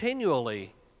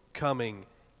continually coming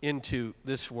into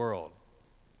this world.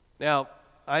 Now,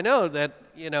 I know that,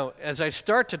 as I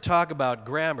start to talk about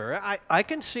grammar, I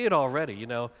can see it already.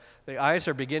 The eyes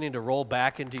are beginning to roll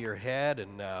back into your head,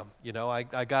 and,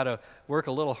 I got to work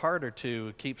a little harder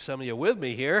to keep some of you with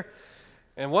me here.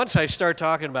 And once I start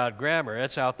talking about grammar,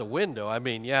 it's out the window. I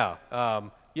mean,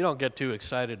 you don't get too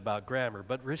excited about grammar,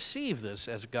 but receive this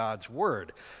as God's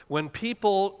word. When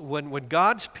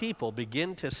God's people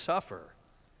begin to suffer,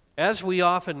 as we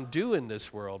often do in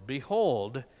this world,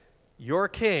 behold, your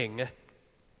King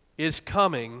is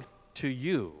coming to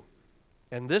you.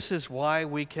 And this is why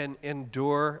we can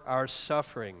endure our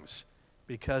sufferings,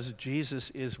 because Jesus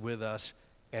is with us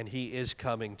and he is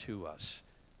coming to us.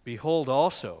 Behold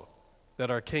also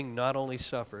that our King not only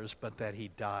suffers, but that he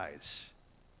dies.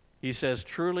 He says,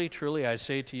 truly, truly, I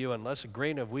say to you, unless a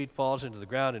grain of wheat falls into the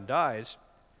ground and dies,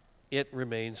 it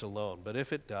remains alone. But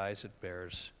if it dies, it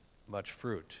bears much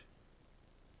fruit.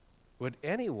 Would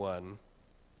anyone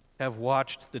have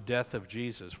watched the death of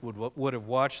Jesus, would have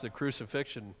watched the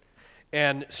crucifixion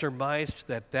and surmised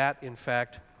that that, in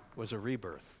fact, was a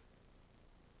rebirth,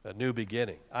 a new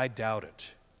beginning? I doubt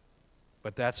it.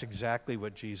 But that's exactly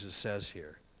what Jesus says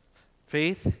here.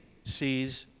 Faith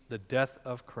sees the death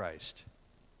of Christ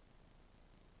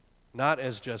not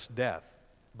as just death,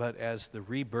 but as the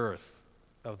rebirth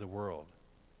of the world.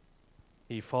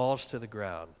 He falls to the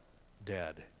ground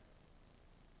dead.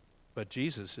 But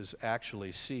Jesus is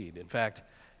actually seed. In fact,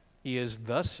 he is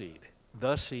the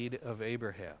seed of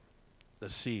Abraham, the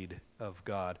seed of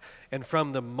God. And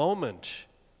from the moment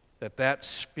that that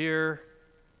spear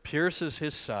pierces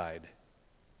his side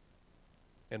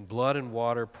and blood and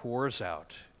water pours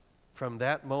out, from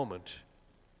that moment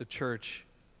the church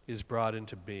is brought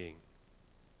into being.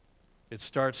 It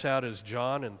starts out as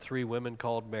John and 3 women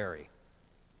called Mary,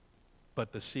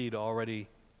 but the seed already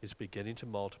is beginning to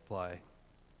multiply,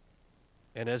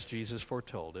 and as Jesus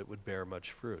foretold, it would bear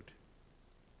much fruit.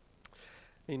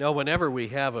 You know, whenever we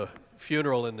have a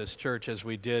funeral in this church, as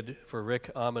we did for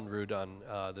Rick Amenrud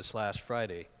on this last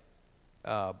Friday,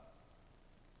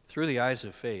 through the eyes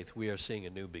of faith, we are seeing a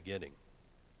new beginning.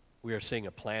 We are seeing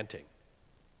a planting.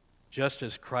 Just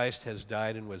as Christ has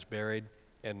died and was buried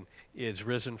and is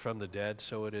risen from the dead,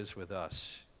 so it is with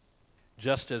us.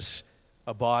 Just as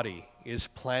a body is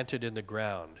planted in the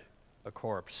ground, a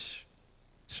corpse,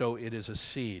 so it is a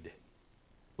seed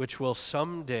which will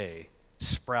someday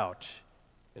sprout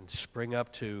and spring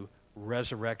up to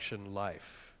resurrection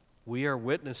life. We are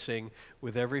witnessing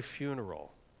with every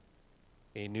funeral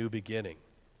a new beginning,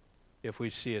 if we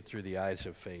see it through the eyes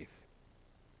of faith.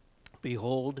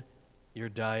 Behold your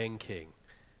dying King,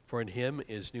 for in him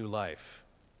is new life.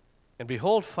 And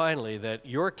behold finally that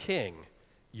your King,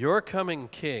 your coming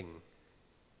King,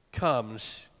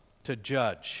 comes to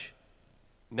judge.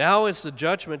 Now is the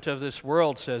judgment of this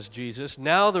world, says Jesus.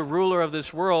 Now the ruler of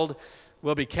this world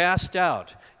will be cast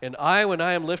out. And I, when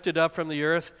I am lifted up from the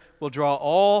earth, will draw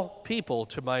all people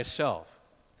to myself.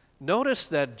 Notice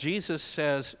that Jesus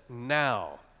says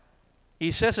now.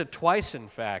 He says it twice, in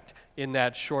fact, in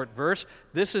that short verse.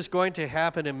 This is going to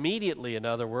happen immediately, in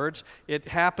other words. It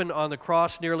happened on the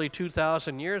cross nearly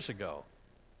 2,000 years ago.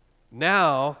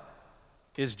 Now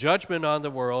is judgment on the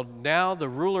world. Now the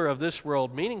ruler of this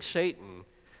world, meaning Satan,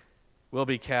 will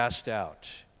be cast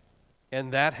out.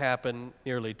 And that happened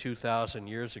nearly 2,000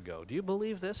 years ago. Do you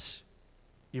believe this?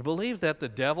 You believe that the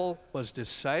devil was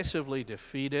decisively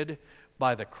defeated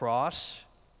by the cross?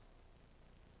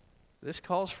 This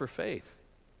calls for faith.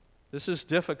 This is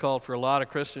difficult for a lot of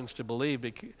Christians to believe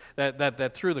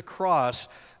that through the cross,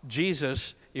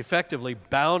 Jesus effectively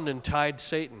bound and tied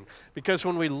Satan. Because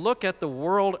when we look at the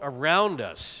world around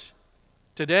us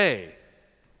today,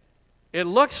 it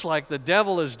looks like the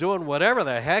devil is doing whatever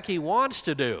the heck he wants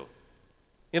to do.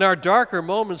 In our darker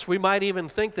moments, we might even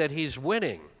think that he's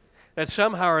winning, that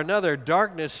somehow or another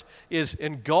darkness is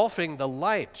engulfing the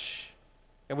light.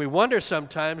 And we wonder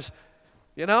sometimes,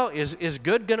 you know, is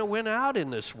good going to win out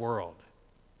in this world?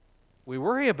 We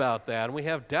worry about that and we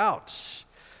have doubts.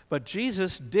 But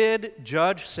Jesus did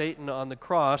judge Satan on the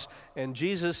cross, and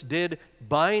Jesus did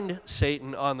bind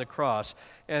Satan on the cross.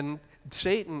 And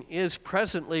Satan is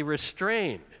presently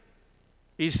restrained.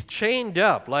 He's chained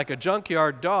up like a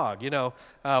junkyard dog, you know,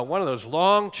 one of those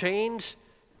long chains.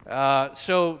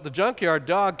 So the junkyard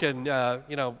dog can,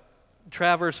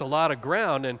 traverse a lot of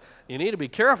ground, and you need to be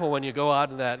careful when you go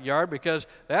out in that yard, because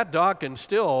that dog can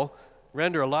still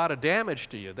render a lot of damage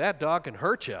to you. That dog can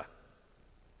hurt you.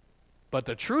 But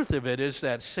the truth of it is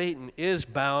that Satan is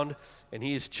bound, and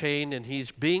he's chained, and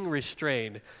he's being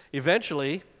restrained.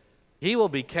 Eventually, he will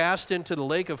be cast into the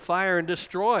lake of fire and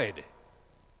destroyed.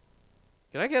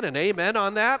 Can I get an amen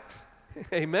on that?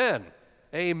 Amen.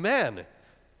 Amen.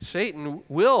 Satan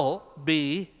will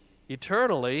be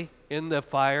eternally in the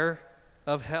fire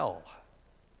of hell.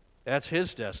 That's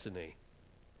his destiny.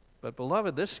 But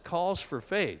beloved, this calls for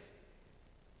faith.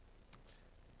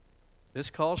 This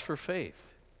calls for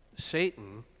faith.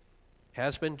 Satan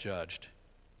has been judged.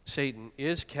 Satan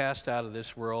is cast out of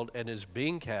this world and is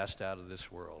being cast out of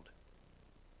this world.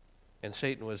 And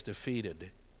Satan was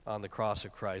defeated on the cross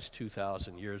of Christ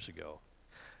 2,000 years ago.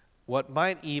 What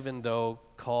might even, though,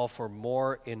 call for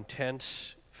more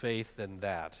intense faith than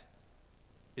that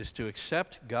is to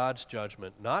accept God's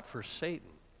judgment, not for Satan,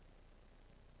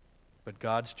 but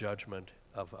God's judgment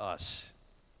of us.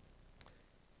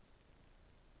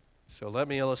 So let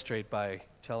me illustrate by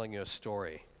telling you a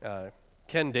story.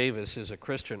 Ken Davis is a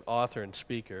Christian author and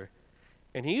speaker,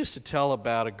 and he used to tell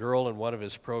about a girl in one of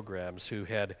his programs who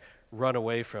had run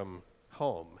away from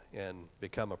home and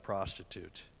become a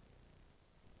prostitute.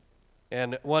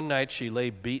 And one night she lay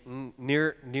beaten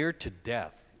near to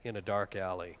death in a dark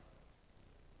alley.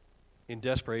 In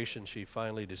desperation, she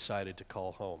finally decided to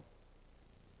call home.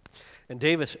 And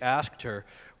Davis asked her,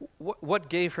 what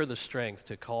gave her the strength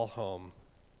to call home?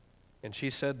 And she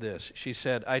said this. She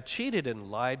said, "I cheated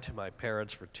and lied to my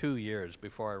parents for 2 years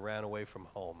before I ran away from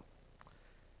home.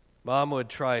 Mom would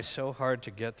try so hard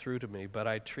to get through to me, but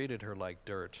I treated her like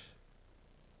dirt.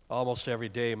 Almost every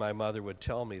day, my mother would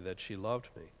tell me that she loved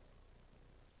me.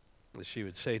 She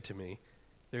would say to me,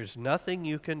 'There's nothing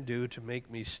you can do to make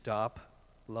me stop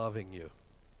loving you.'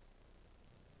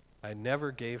 I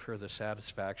never gave her the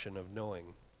satisfaction of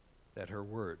knowing that her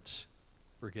words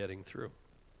were getting through.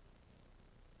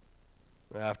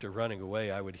 After running away,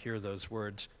 I would hear those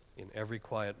words in every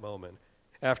quiet moment.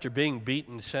 After being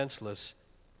beaten senseless,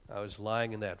 I was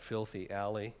lying in that filthy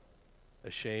alley,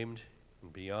 ashamed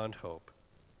and beyond hope.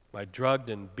 My drugged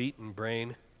and beaten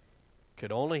brain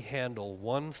could only handle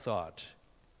one thought,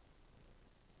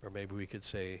 or maybe we could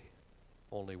say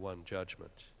only one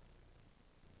judgment.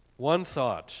 One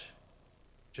thought,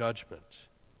 judgment.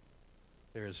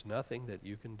 There is nothing that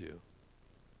you can do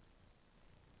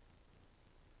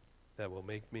that will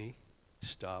make me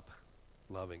stop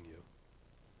loving you.'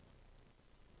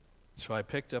 So I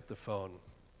picked up the phone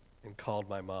and called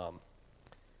my mom.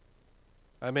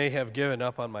 I may have given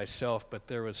up on myself, but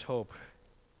there was hope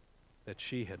that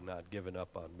she had not given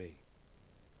up on me.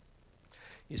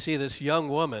 You see, this young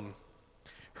woman,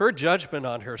 her judgment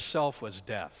on herself was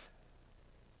death,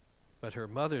 but her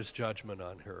mother's judgment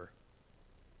on her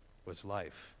was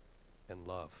life and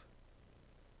love.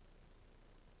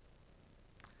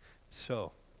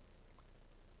 So,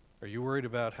 are you worried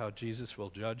about how Jesus will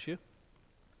judge you?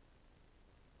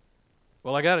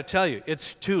 Well, I got to tell you,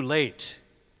 it's too late.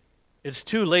 It's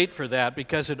too late for that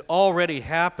because it already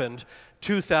happened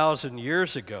 2,000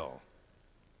 years ago.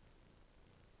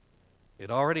 It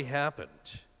already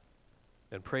happened,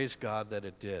 and praise God that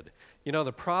it did. You know,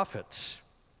 the prophets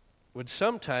would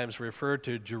sometimes refer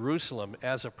to Jerusalem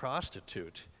as a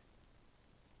prostitute,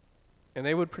 and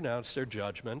they would pronounce their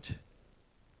judgment,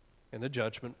 and the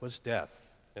judgment was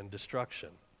death and destruction.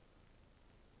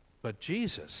 But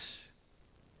Jesus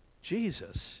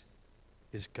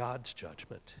is God's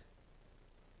judgment.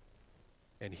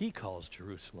 And he calls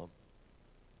Jerusalem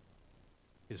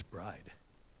his bride.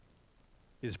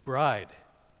 His bride,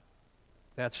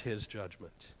 that's his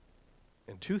judgment.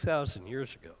 And 2,000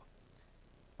 years ago,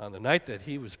 on the night that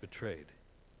he was betrayed,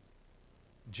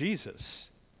 Jesus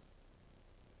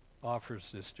offers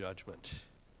this judgment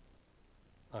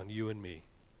on you and me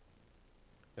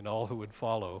and all who would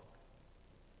follow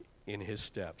in his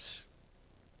steps.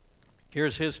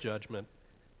 Here's his judgment.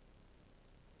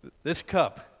 This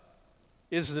cup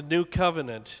is the new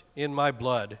covenant in my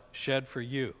blood shed for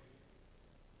you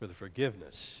for the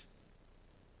forgiveness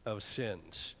of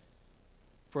sins.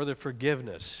 For the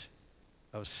forgiveness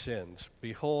of sins.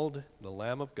 Behold the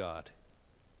Lamb of God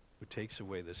who takes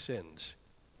away the sins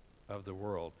of the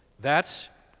world. That's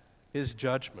his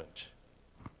judgment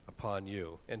upon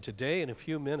you. And today, in a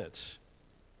few minutes,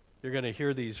 you're going to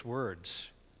hear these words.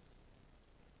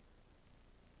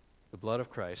 The blood of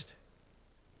Christ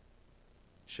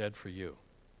shed for you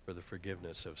for the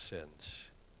forgiveness of sins.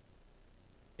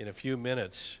 In a few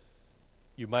minutes,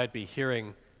 you might be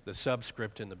hearing the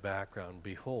subscript in the background.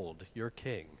 Behold, your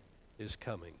King is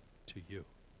coming to you.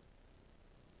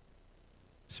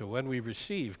 So when we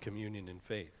receive communion in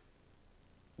faith,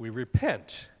 we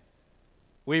repent.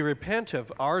 We repent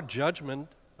of our judgment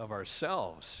of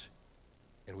ourselves,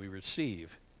 and we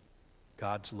receive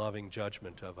God's loving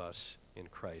judgment of us in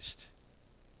Christ.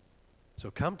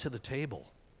 So come to the table.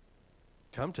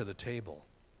 Come to the table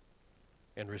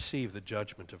and receive the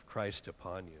judgment of Christ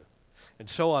upon you. And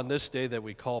so on this day that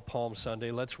we call Palm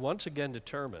Sunday, let's once again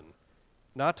determine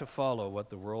not to follow what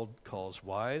the world calls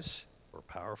wise or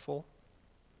powerful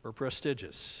or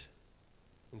prestigious.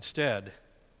 Instead,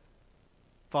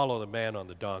 follow the man on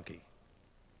the donkey.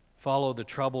 Follow the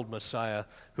troubled Messiah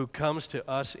who comes to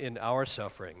us in our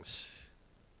sufferings.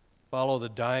 Follow the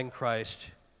dying Christ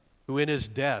who in his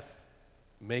death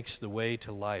makes the way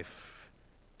to life.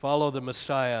 Follow the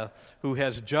Messiah who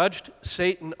has judged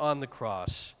Satan on the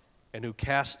cross and who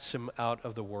casts him out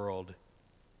of the world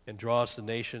and draws the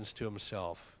nations to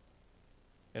himself.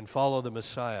 and follow the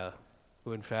Messiah,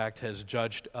 who in fact has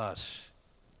judged us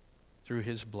through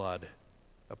his blood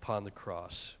upon the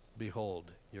cross.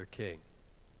 Behold, your King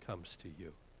comes to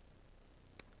you.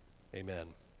 Amen.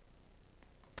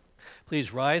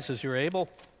 Please rise as you're able,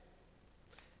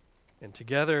 and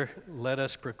together let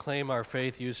us proclaim our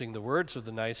faith using the words of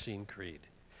the Nicene Creed.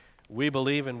 We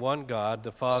believe in one God,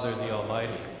 the Father, the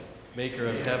Almighty, maker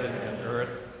of heaven and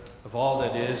earth, of all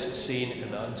that is seen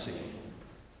and unseen.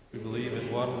 We believe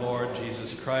in one Lord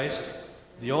Jesus Christ,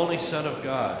 the only Son of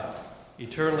God,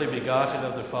 eternally begotten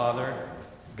of the Father,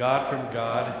 God from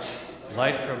God,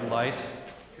 light from light,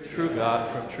 true God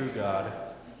from true God,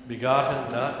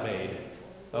 begotten, not made,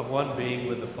 of one being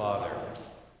with the Father.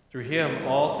 Through him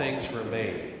all things were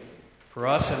made. For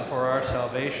us and for our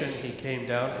salvation he came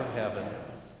down from heaven.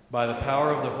 By the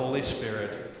power of the Holy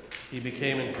Spirit, he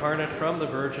became incarnate from the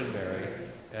Virgin Mary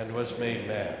and was made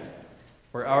man.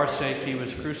 For our sake he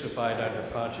was crucified under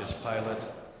Pontius Pilate.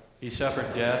 He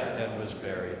suffered death and was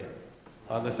buried.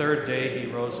 On the third day he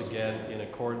rose again in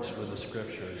accordance with the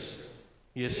Scriptures.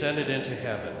 He ascended into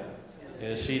heaven and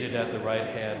is seated at the right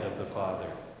hand of the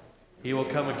Father. He will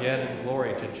come again in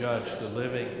glory to judge the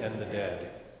living and the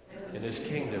dead, and his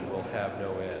kingdom will have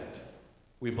no end.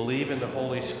 We believe in the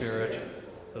Holy Spirit,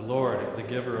 the Lord, the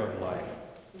giver of life,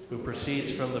 who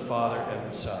proceeds from the Father and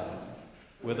the Son.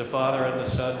 With the Father and the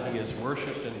Son he is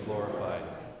worshipped and glorified.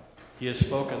 He has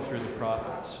spoken through the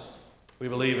prophets. We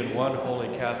believe in one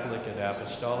holy Catholic and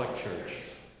Apostolic Church.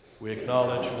 We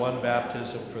acknowledge one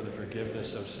baptism for the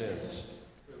forgiveness of sins.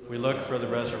 We look for the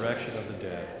resurrection of the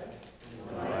dead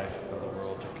and the life of the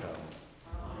world to come.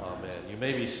 Amen. You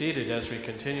may be seated as we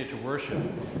continue to worship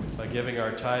by giving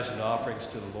our tithes and offerings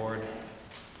to the Lord.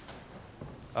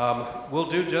 We'll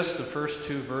do just the first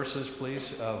two verses,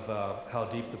 please, of how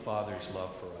deep the Father's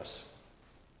love for us.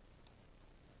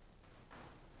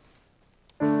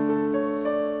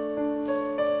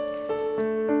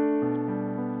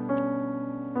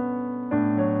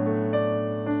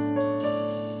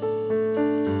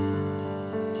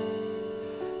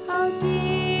 How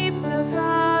deep the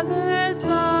Father's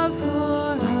love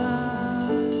for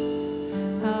us,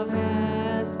 how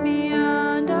vast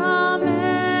beyond all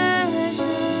measure,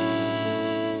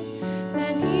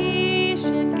 that he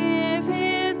should give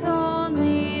his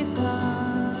only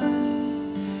Son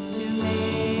to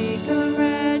make a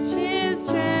wretch his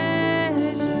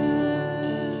treasure.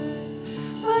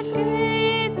 What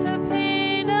great the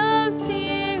pain of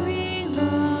searing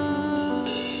love!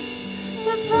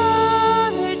 The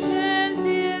Father turns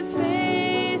his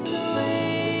face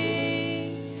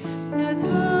away, as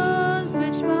wounds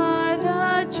which mar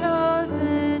the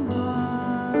chosen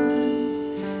one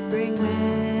bring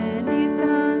many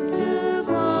sons to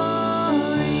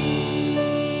glory.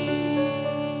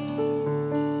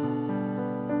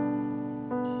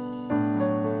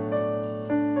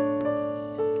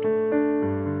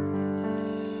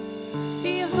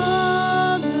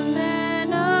 Behold the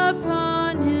man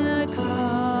upon a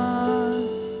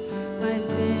cross, my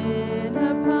sin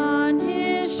upon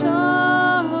his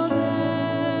shoulders.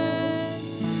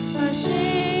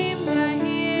 Ashamed, I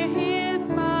hear his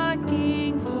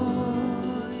mocking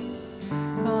voice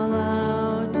call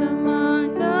out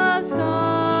among the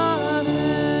scoffers.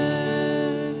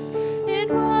 It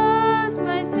was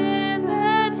my sin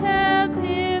that held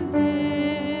him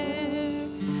there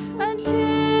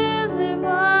until it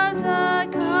was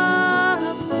accomplished.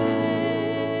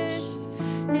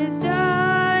 His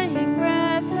dying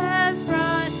breath has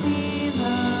brought me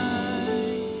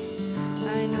life.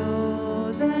 I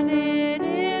know that it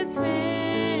is finished.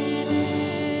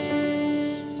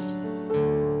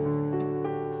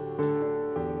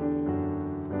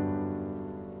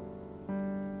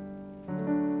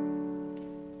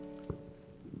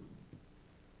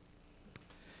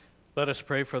 Let us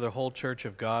pray for the whole church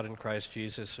of God in Christ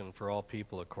Jesus and for all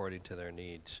people according to their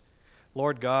needs.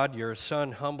 Lord God, your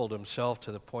Son humbled himself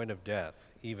to the point of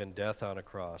death, even death on a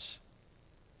cross.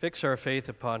 Fix our faith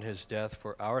upon his death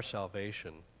for our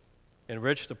salvation.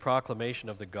 Enrich the proclamation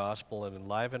of the gospel and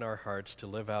enliven our hearts to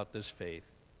live out this faith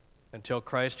until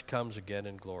Christ comes again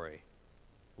in glory.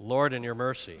 Lord, in your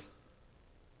mercy.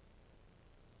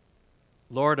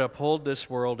 Lord, uphold this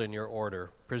world in your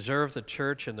order. Preserve the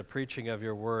church and the preaching of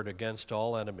your word against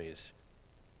all enemies.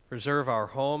 Preserve our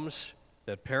homes,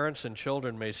 that parents and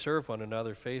children may serve one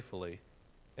another faithfully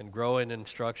and grow in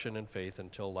instruction and faith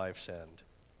until life's end.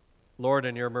 Lord,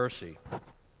 in your mercy.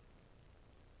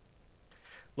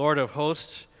 Lord of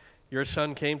hosts, your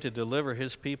Son came to deliver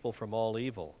his people from all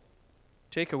evil.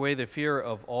 Take away the fear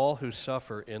of all who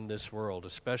suffer in this world,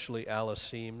 especially Alice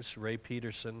Seams, Ray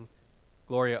Peterson,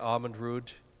 Gloria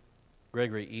Amundrud,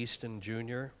 Gregory Easton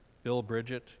Jr., Bill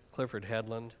Bridget, Clifford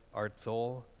Headland, Art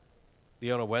Thole,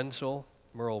 Leona Wenzel,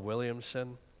 Merle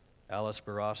Williamson, Alice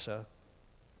Barassa,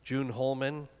 June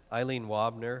Holman, Eileen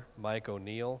Wabner, Mike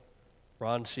O'Neill,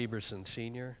 Ron Sieberson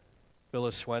Sr.,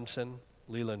 Phyllis Swenson,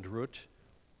 Leland Root,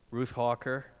 Ruth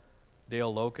Hawker,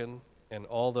 Dale Loken, and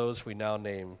all those we now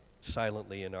name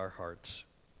silently in our hearts.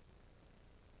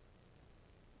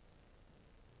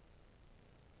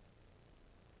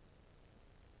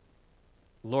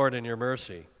 Lord, in your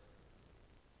mercy,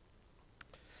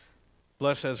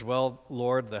 bless as well,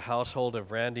 Lord, the household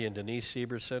of Randy and Denise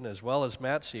Sieberson, as well as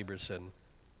Matt Sieberson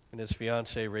and his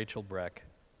fiancée, Rachel Breck.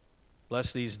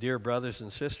 Bless these dear brothers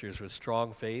and sisters with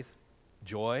strong faith,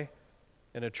 joy,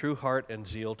 and a true heart and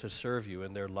zeal to serve you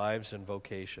in their lives and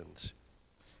vocations.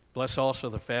 Bless also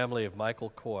the family of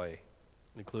Michael Coy,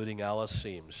 including Alice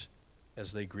Seams,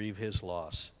 as they grieve his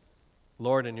loss.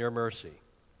 Lord, in your mercy,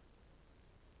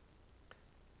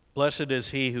 blessed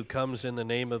is he who comes in the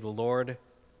name of the Lord.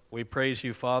 We praise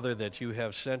you, Father, that you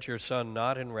have sent your Son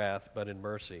not in wrath, but in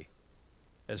mercy.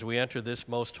 As we enter this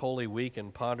most holy week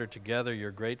and ponder together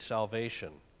your great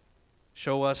salvation,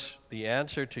 show us the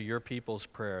answer to your people's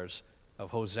prayers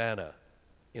of Hosanna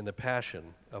in the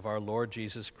passion of our Lord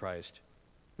Jesus Christ,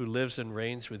 who lives and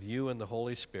reigns with you in the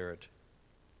Holy Spirit,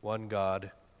 one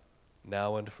God,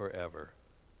 now and forever.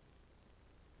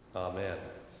 Amen.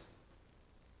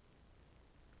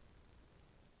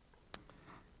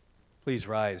 Please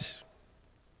rise.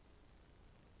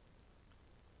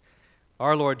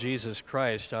 Our Lord Jesus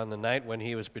Christ, on the night when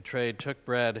he was betrayed, took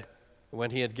bread, and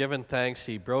when he had given thanks,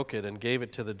 he broke it and gave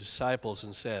it to the disciples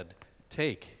and said,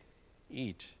 "Take,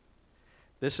 eat.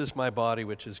 This is my body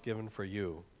which is given for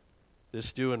you.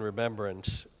 This do in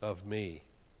remembrance of me."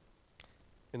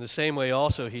 In the same way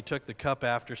also he took the cup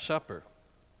after supper,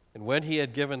 and when he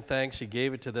had given thanks, he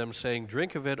gave it to them, saying,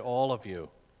 "Drink of it, all of you.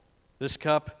 This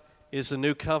cup is the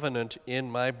new covenant in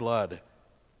my blood,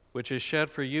 which is shed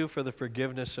for you for the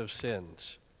forgiveness of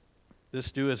sins.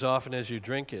 This do as often as you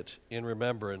drink it in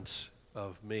remembrance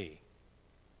of me."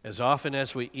 As often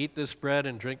as we eat this bread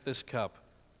and drink this cup,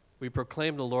 we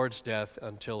proclaim the Lord's death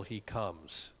until he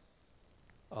comes.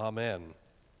 Amen.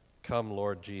 Come,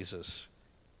 Lord Jesus.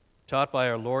 Taught by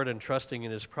our Lord and trusting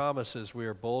in his promises, we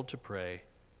are bold to pray,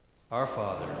 "Our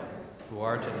Father, who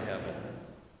art in heaven,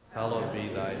 hallowed be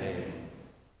thy name.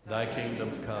 Thy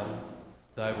kingdom come,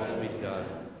 thy will be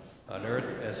done, on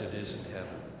earth as it is in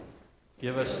heaven.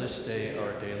 Give us this day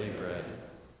our daily bread,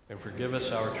 and forgive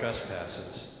us our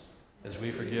trespasses, as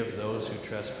we forgive those who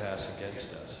trespass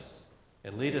against us.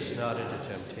 And lead us not into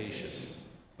temptation,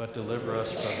 but deliver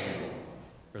us from evil.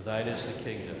 For thine is the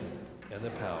kingdom, and the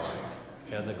power,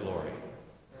 and the glory,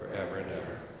 forever and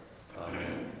ever.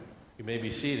 Amen. You may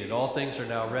be seated. All things are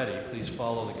now ready. Please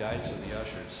follow the guidance of the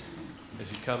ushers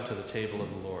as you come to the table of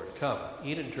the Lord. Come,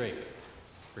 eat and drink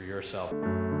for your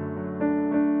salvation.